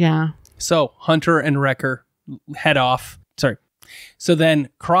 Yeah. So Hunter and Wrecker head off. Sorry. So then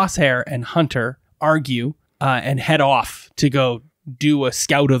Crosshair and Hunter argue and head off to go do a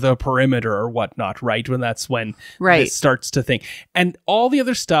scout of the perimeter or whatnot, right? That's when this starts to think. And all the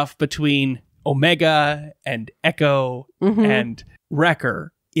other stuff between Omega and Echo and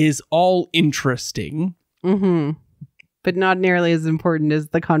Wrecker is all interesting. Mm-hmm. But not nearly as important as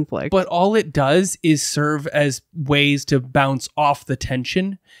the conflict. But all it does is serve as ways to bounce off the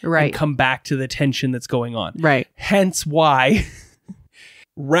tension and come back to the tension that's going on. Right. Hence why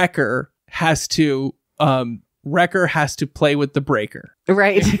Wrecker has to play with the breaker.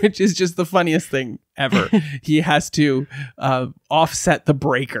 Right. Which is just the funniest thing ever. He has to offset the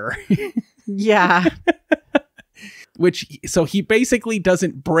breaker. Yeah. So he basically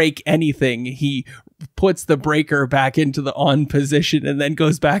doesn't break anything. He puts the breaker back into the on position and then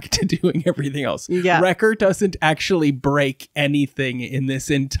goes back to doing everything else. Yeah. Wrecker doesn't actually break anything in this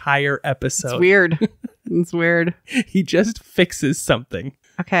entire episode. It's weird. It's weird. He just fixes something.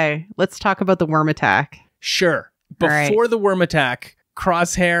 Okay, let's talk about the worm attack. Sure. Before the worm attack,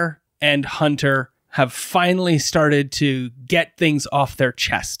 Crosshair and Hunter have finally started to get things off their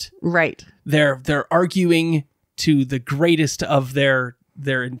chest. Right. They're arguing to the greatest of their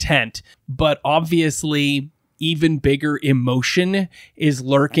intent, but obviously even bigger emotion is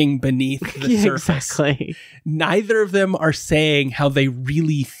lurking beneath the surface. Exactly. Neither of them are saying how they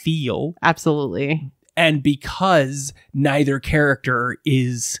really feel. Absolutely. And because neither character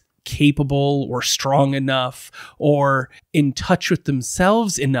is capable or strong enough or in touch with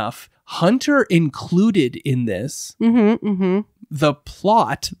themselves enough, Hunter included in this, the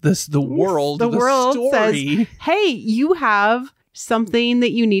plot, the world, the story says, hey, you have something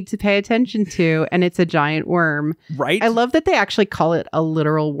that you need to pay attention to, and it's a giant worm. Right. I love that they actually call it a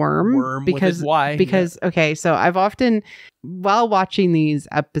literal worm. Because why? Because, okay, so I've often, while watching these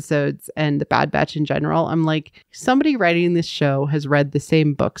episodes and the Bad Batch in general, I'm like, somebody writing this show has read the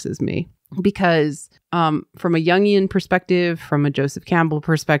same books as me. Because from a Jungian perspective, from a Joseph Campbell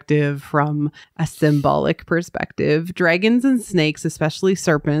perspective, from a symbolic perspective, dragons and snakes, especially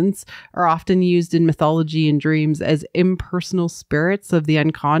serpents, are often used in mythology and dreams as impersonal spirits of the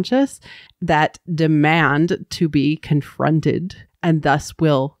unconscious that demand to be confronted and thus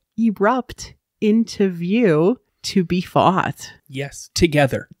will erupt into view to be fought. Yes,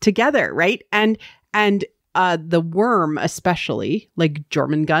 together, right? And the worm, especially, like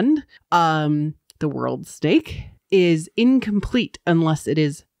Jormungand, the world snake, is incomplete unless it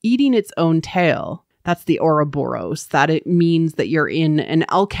is eating its own tail. That's the Ouroboros. That it means that you're in an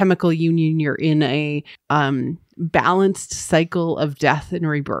alchemical union. You're in a balanced cycle of death and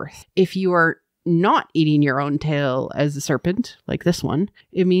rebirth. If you are not eating your own tail as a serpent, like this one,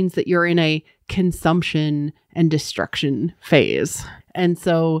 it means that you're in a consumption and destruction phase. And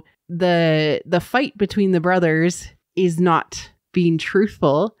so the fight between the brothers is not being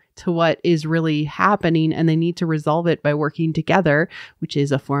truthful to what is really happening, and they need to resolve it by working together, which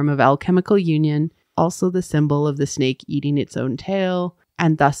is a form of alchemical union, also the symbol of the snake eating its own tail,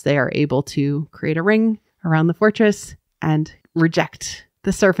 and thus they are able to create a ring around the fortress and reject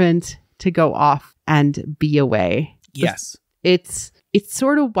the serpent to go off and be away. Yes. It's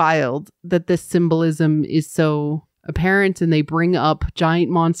sort of wild that this symbolism is so apparent, and they bring up giant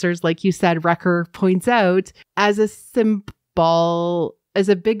monsters, like you said, Wrecker points out, as a symbol, as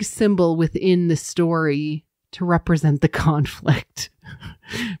a big symbol within the story to represent the conflict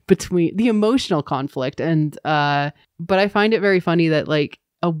between the emotional conflict. And but I find it very funny that like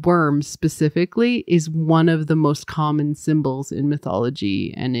a worm specifically is one of the most common symbols in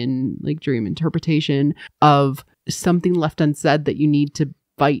mythology and in like dream interpretation of something left unsaid that you need to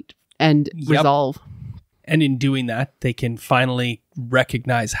fight and resolve. And in doing that, they can finally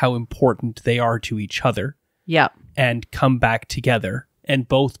recognize how important they are to each other. Yeah. And come back together and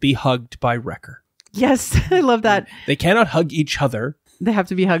both be hugged by Wrecker. Yes, I love that. They cannot hug each other. They have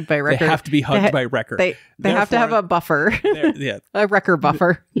to be hugged by Wrecker. They have to be hugged by Wrecker. They have to have a buffer. A Wrecker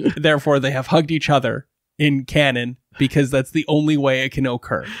buffer. Therefore, they have hugged each other in canon because that's the only way it can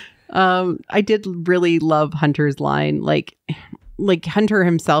occur. I did really love Hunter's line. Like Hunter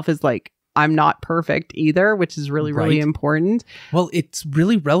himself is like, I'm not perfect either, which is really, really important. Well, it's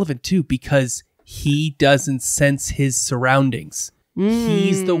really relevant too because he doesn't sense his surroundings.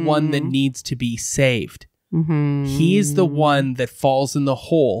 He's the one that needs to be saved. He's the one that falls in the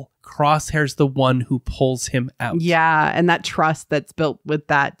hole. Crosshair's the one who pulls him out. Yeah, and that trust that's built with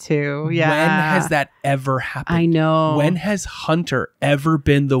that too. Yeah. When has that ever happened? I know. When has Hunter ever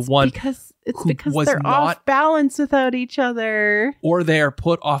been the one because they're off balance without each other. Or they are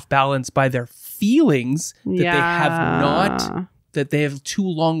put off balance by their feelings that they have too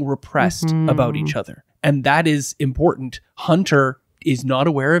long repressed about each other. And that is important. Hunter is not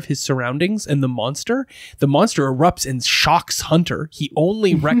aware of his surroundings, and the monster erupts and shocks Hunter. He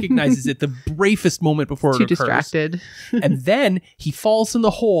only recognizes it the briefest moment before it occurs. Too distracted. And then he falls in the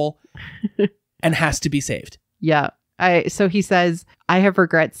hole and has to be saved. Yeah. So he says, I have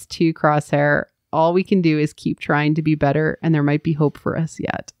regrets too, Crosshair. All we can do is keep trying to be better, and there might be hope for us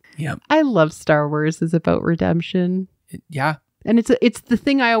yet. Yeah. I love Star Wars is about redemption. Yeah. And it's the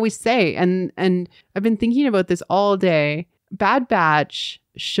thing I always say. And I've been thinking about this all day. Bad Batch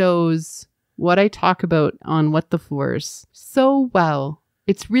shows what I talk about on What the Force so well.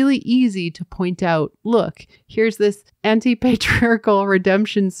 It's really easy to point out, look, here's this anti-patriarchal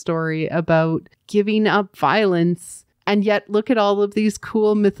redemption story about giving up violence. And yet look at all of these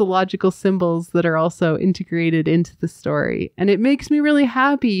cool mythological symbols that are also integrated into the story. And it makes me really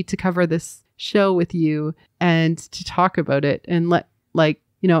happy to cover this show with you and to talk about it and let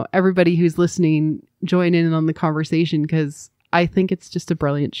everybody who's listening join in on the conversation, because I think it's just a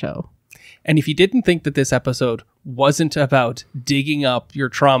brilliant show. And if you didn't think that this episode wasn't about digging up your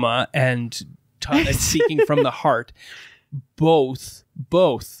trauma and speaking from the heart, both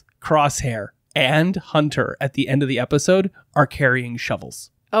Crosshair and Hunter at the end of the episode are carrying shovels.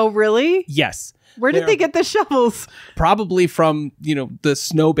 Oh, really? Yes. Where did they get the shovels? Probably from, the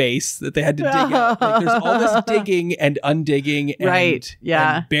snow base that they had to dig out. Like, there's all this digging and undigging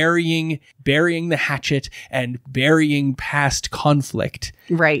and burying the hatchet and burying past conflict.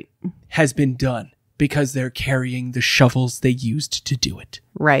 Right. Has been done because they're carrying the shovels they used to do it.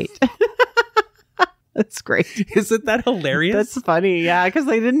 Right. That's great. Isn't that hilarious? That's funny, yeah, because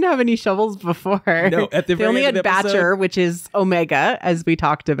they didn't have any shovels before. No, at the they only had Batcher, which is Omega, as we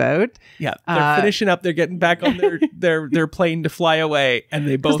talked about. Yeah, they're finishing up. They're getting back on their plane to fly away, and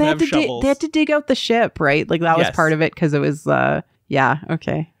they both have shovels. They had to dig out the ship, right? Like that was part of it because it was.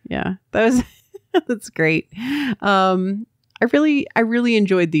 Okay, yeah, that was that's great. I really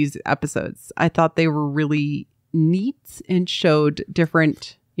enjoyed these episodes. I thought they were really neat and showed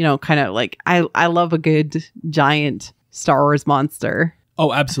different. Kind of like, I love a good giant Star Wars monster.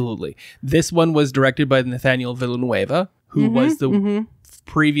 Oh, absolutely. This one was directed by Nathaniel Villanueva, who was the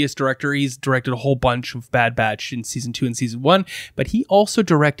previous director. He's directed a whole bunch of Bad Batch in season 2 and season 1, but he also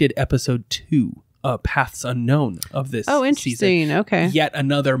directed episode 2, Paths Unknown of this season. Oh, interesting. Okay. Yet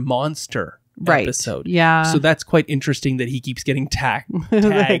another monster episode. Yeah. So that's quite interesting that he keeps getting tagged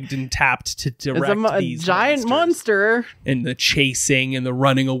and tapped to direct these giant monster. And the chasing and the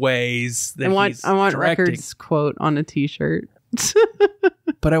running aways that I want directing. Records quote on a t-shirt.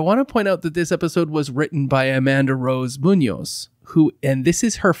 But I want to point out that this episode was written by Amanda Rose Munoz, and this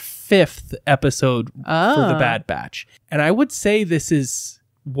is her 5th episode for the Bad Batch. And I would say this is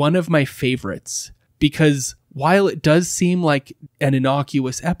one of my favorites because while it does seem like an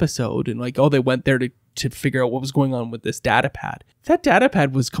innocuous episode and like, they went there to figure out what was going on with this data pad, that data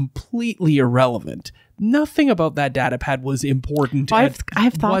pad was completely irrelevant. Nothing about that data pad was important. I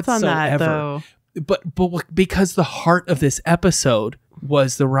have thoughts on that, though. But because the heart of this episode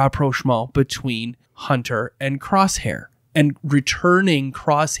was the rapprochement between Hunter and Crosshair and returning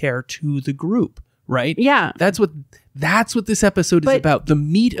Crosshair to the group, right? Yeah. That's what this episode is about. The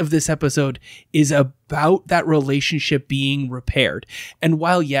meat of this episode is about that relationship being repaired. And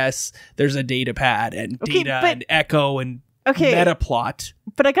while, yes, there's a data pad and and echo and meta plot.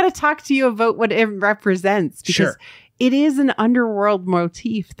 But I got to talk to you about what it represents because it is an underworld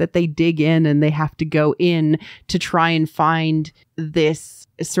motif that they dig in and they have to go in to try and find this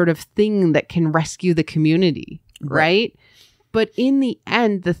sort of thing that can rescue the community, right? But in the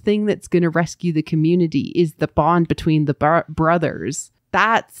end, the thing that's going to rescue the community is the bond between the brothers.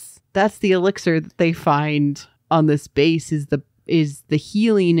 That's the elixir that they find on this base is the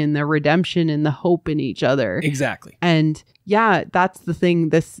healing and the redemption and the hope in each other. Exactly. And yeah, that's the thing.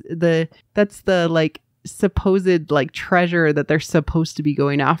 That's the like supposed like treasure that they're supposed to be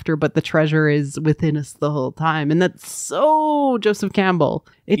going after, but the treasure is within us the whole time. And that's so Joseph Campbell.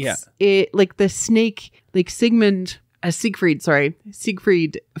 It like the snake, like Siegfried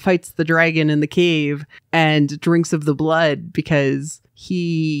fights the dragon in the cave and drinks of the blood because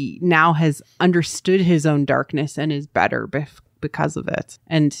he now has understood his own darkness and is better because of it.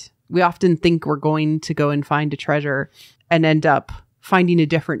 And we often think we're going to go and find a treasure and end up finding a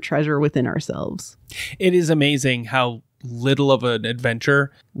different treasure within ourselves. It is amazing how little of an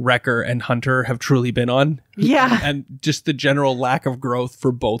adventure Wrecker and Hunter have truly been on. Yeah. And just the general lack of growth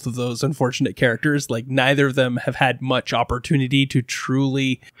for both of those unfortunate characters. Like, neither of them have had much opportunity to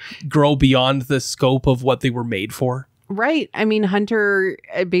truly grow beyond the scope of what they were made for. Right. I mean, Hunter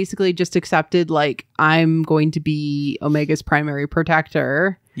basically just accepted, like, I'm going to be Omega's primary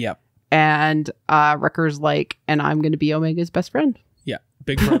protector. Yep. And Wrecker's like, and I'm going to be Omega's best friend. Yeah.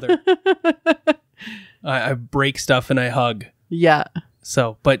 Big brother. I break stuff and I hug. Yeah.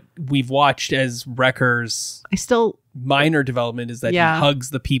 So, but we've watched as Wrecker's minor development is that he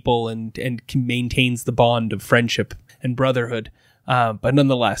hugs the people and maintains the bond of friendship and brotherhood. But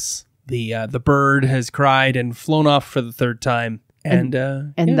nonetheless, the bird has cried and flown off for the 3rd time. And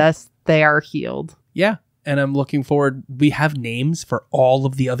thus they are healed. Yeah. And I'm looking forward. We have names for all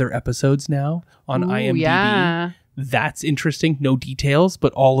of the other episodes now on IMDb. Yeah. That's interesting. No details,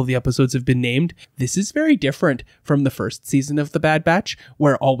 but all of the episodes have been named. This is very different from the first season of The Bad Batch,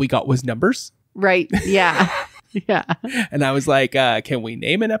 where all we got was numbers. Right. Yeah. Yeah. And I was like, can we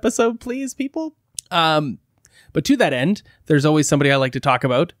name an episode, please, people? But to that end, there's always somebody I like to talk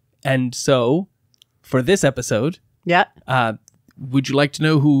about. And so for this episode, would you like to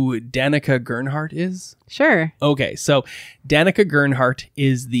know who Danica Gernhardt is? Sure. Okay, so Danica Gernhardt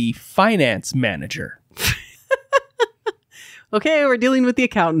is the finance manager. Okay, we're dealing with the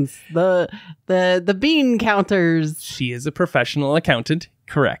accountants, the bean counters. She is a professional accountant.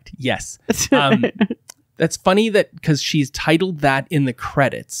 Correct. Yes. That's funny that because she's titled that in the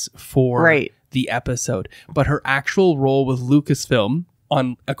credits for the episode, but her actual role with Lucasfilm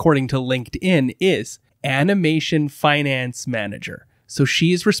according to LinkedIn, is Animation Finance Manager. So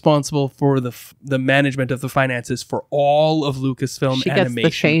she's responsible for the management of the finances for all of Lucasfilm She Animation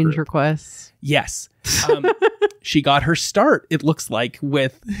gets the change Group. requests. Yes. She got her start, it looks like,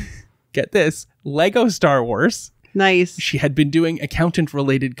 with, get this, Lego Star Wars. Nice. She had been doing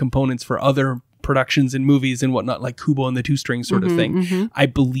accountant-related components for other productions and movies and whatnot, like Kubo and the Two Strings sort of thing. I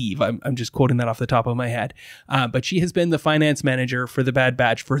believe. I'm just quoting that off the top of my head. But she has been the finance manager for The Bad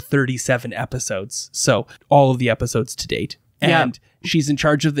Batch for 37 episodes. So all of the episodes to date. And she's in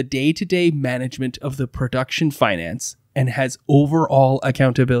charge of the day-to-day management of the production finance and has overall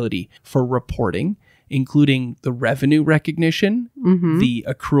accountability for reporting, including the revenue recognition, the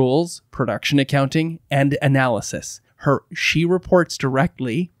accruals, production accounting, and analysis. She reports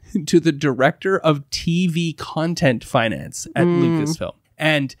directly to the director of TV content finance at Lucasfilm.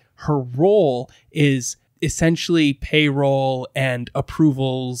 And her role is essentially payroll and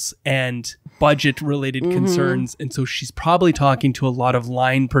approvals and budget related concerns. And so she's probably talking to a lot of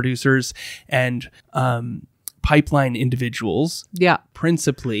line producers and pipeline individuals,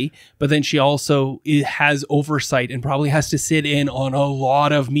 principally, but then she also has oversight and probably has to sit in on a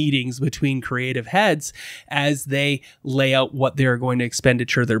lot of meetings between creative heads as they lay out what they're going to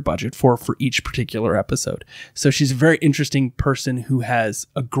expenditure their budget for each particular episode. So she's a very interesting person who has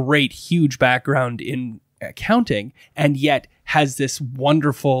a great, huge background in accounting and yet has this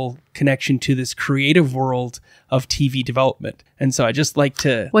wonderful connection to this creative world of TV development. And so I just like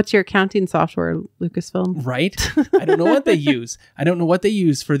to... What's your accounting software, Lucasfilm? Right? I don't know what they use. I don't know what they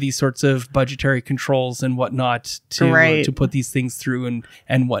use for these sorts of budgetary controls and whatnot to put these things through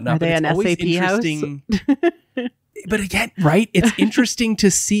and whatnot. Are they an SAP house? But again, right? It's interesting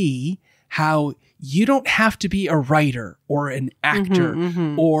to see how you don't have to be a writer or an actor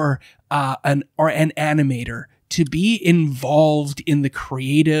or an animator to be involved in the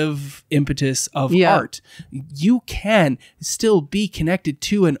creative impetus of art. You can still be connected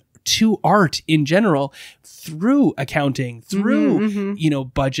to art in general through accounting, through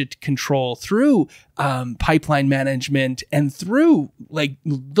budget control, through pipeline management, and through like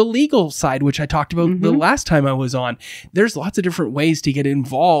the legal side, which I talked about the last time I was on. There's lots of different ways to get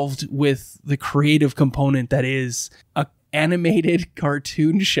involved with the creative component that is a animated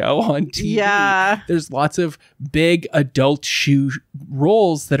cartoon show on TV. There's lots of big adult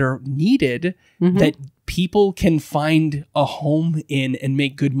roles that are needed that people can find a home in and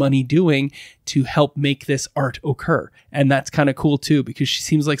make good money doing to help make this art occur. And that's kind of cool too, because she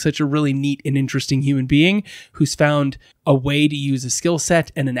seems like such a really neat and interesting human being who's found a way to use a skill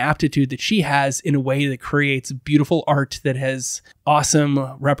set and an aptitude that she has in a way that creates beautiful art that has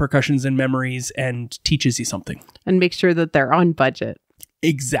awesome repercussions and memories and teaches you something. And make sure that they're on budget.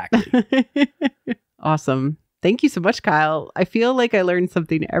 Exactly. Awesome. Thank you so much, Kyle. I feel like I learn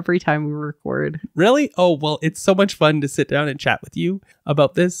something every time we record. Really? Oh, well, it's so much fun to sit down and chat with you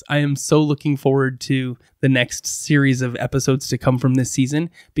about this. I am so looking forward to the next series of episodes to come from this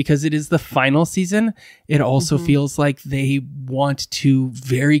season because it is the final season. It also feels like they want to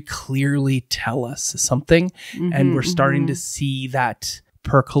very clearly tell us something, and we're starting to see that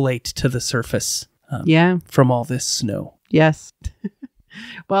percolate to the surface from all this snow. Yes.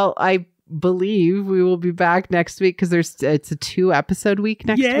 Well, I believe we will be back next week because it's a 2-episode week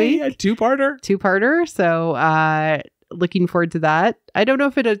next week. A two-parter. So looking forward to that. I don't know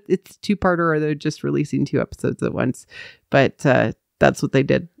if it's 2-parter or they're just releasing 2 episodes at once, but that's what they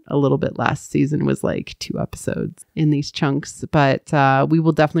did a little bit last season, was like 2 episodes in these chunks. But we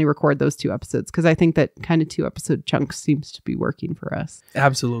will definitely record those 2 episodes because I think that kind of 2-episode chunks seems to be working for us.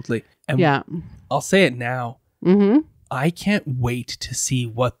 Absolutely. And I'll say it now. I can't wait to see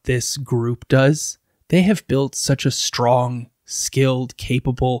what this group does. They have built such a strong, skilled,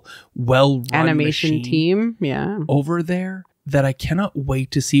 capable, well-run animation team over there that I cannot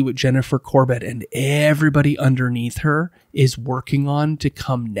wait to see what Jennifer Corbett and everybody underneath her is working on to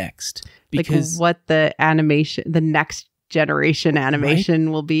come next. Because like what the next generation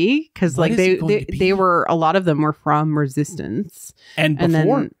animation will be. Because like they were, a lot of them were from Resistance. And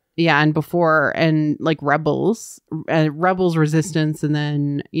before. And before, and like Rebels, Resistance, and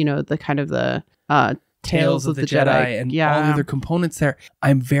then, the kind of the Tales of the Jedi and all the other components there.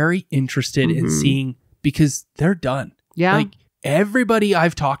 I'm very interested in seeing, because they're done. Like everybody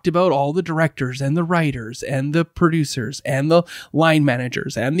I've talked about, all the directors and the writers and the producers and the line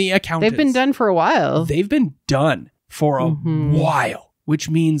managers and the accountants. They've been done for a while. They've been done for a while, which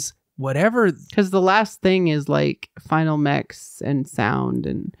means whatever, because the last thing is like final mix and sound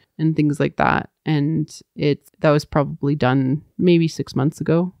and things like that, and that was probably done maybe 6 months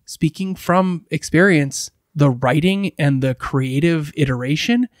ago. Speaking from experience, the writing and the creative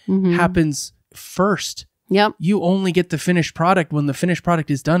iteration happens first. Yep. You only get the finished product when the finished product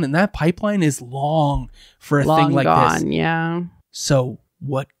is done, and that pipeline is long for a thing like this. Yeah. So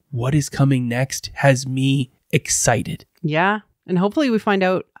what is coming next has me excited. Yeah. And hopefully we find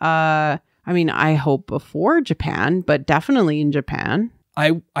out, I hope before Japan, but definitely in Japan.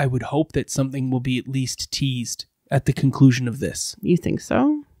 I would hope that something will be at least teased at the conclusion of this. You think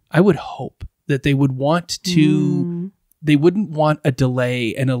so? I would hope that they would want to... They wouldn't want a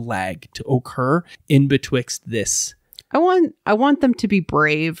delay and a lag to occur in betwixt this. I want them to be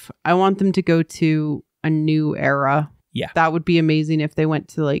brave. I want them to go to a new era. Yeah. That would be amazing if they went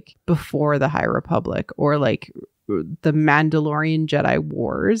to like before the High Republic or like the Mandalorian Jedi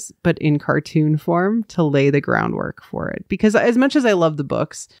Wars, but in cartoon form to lay the groundwork for it. Because as much as I love the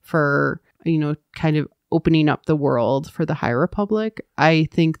books for, kind of opening up the world for the High Republic, I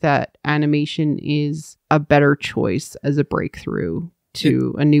think that animation is a better choice as a breakthrough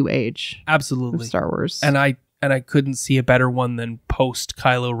to a new age. Absolutely. Of Star Wars. And I couldn't see a better one than post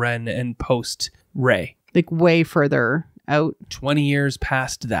Kylo Ren and post Rey. Like way further out. 20 years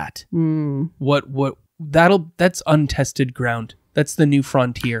past that. That's untested ground. That's the new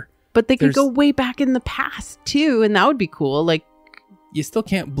frontier. But they could go way back in the past too, and that would be cool. Like, you still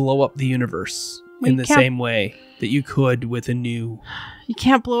can't blow up the universe in the same way that you could with a new... You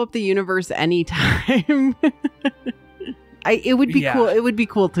can't blow up the universe anytime. It would be cool. It would be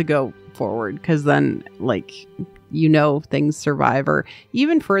cool to go forward because then, like, things survive. Or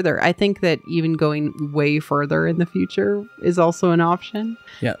even further, I think that even going way further in the future is also an option.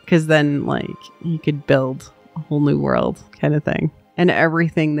 Yeah. Because then, like, you could build a whole new world kind of thing. And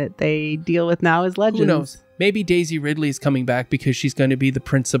everything that they deal with now is legends. Who knows? Maybe Daisy Ridley is coming back because she's going to be the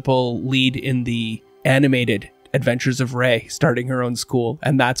principal lead in the animated Adventures of Rey, starting her own school.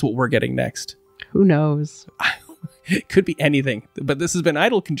 And that's what we're getting next. Who knows? It could be anything. But this has been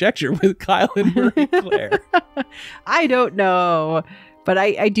Idle Conjecture with Kyle and Marie Claire. I don't know. But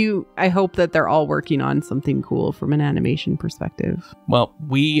I hope that they're all working on something cool from an animation perspective. Well,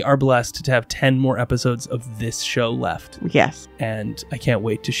 we are blessed to have 10 more episodes of this show left. Yes. And I can't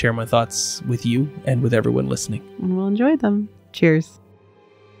wait to share my thoughts with you and with everyone listening. And we'll enjoy them. Cheers.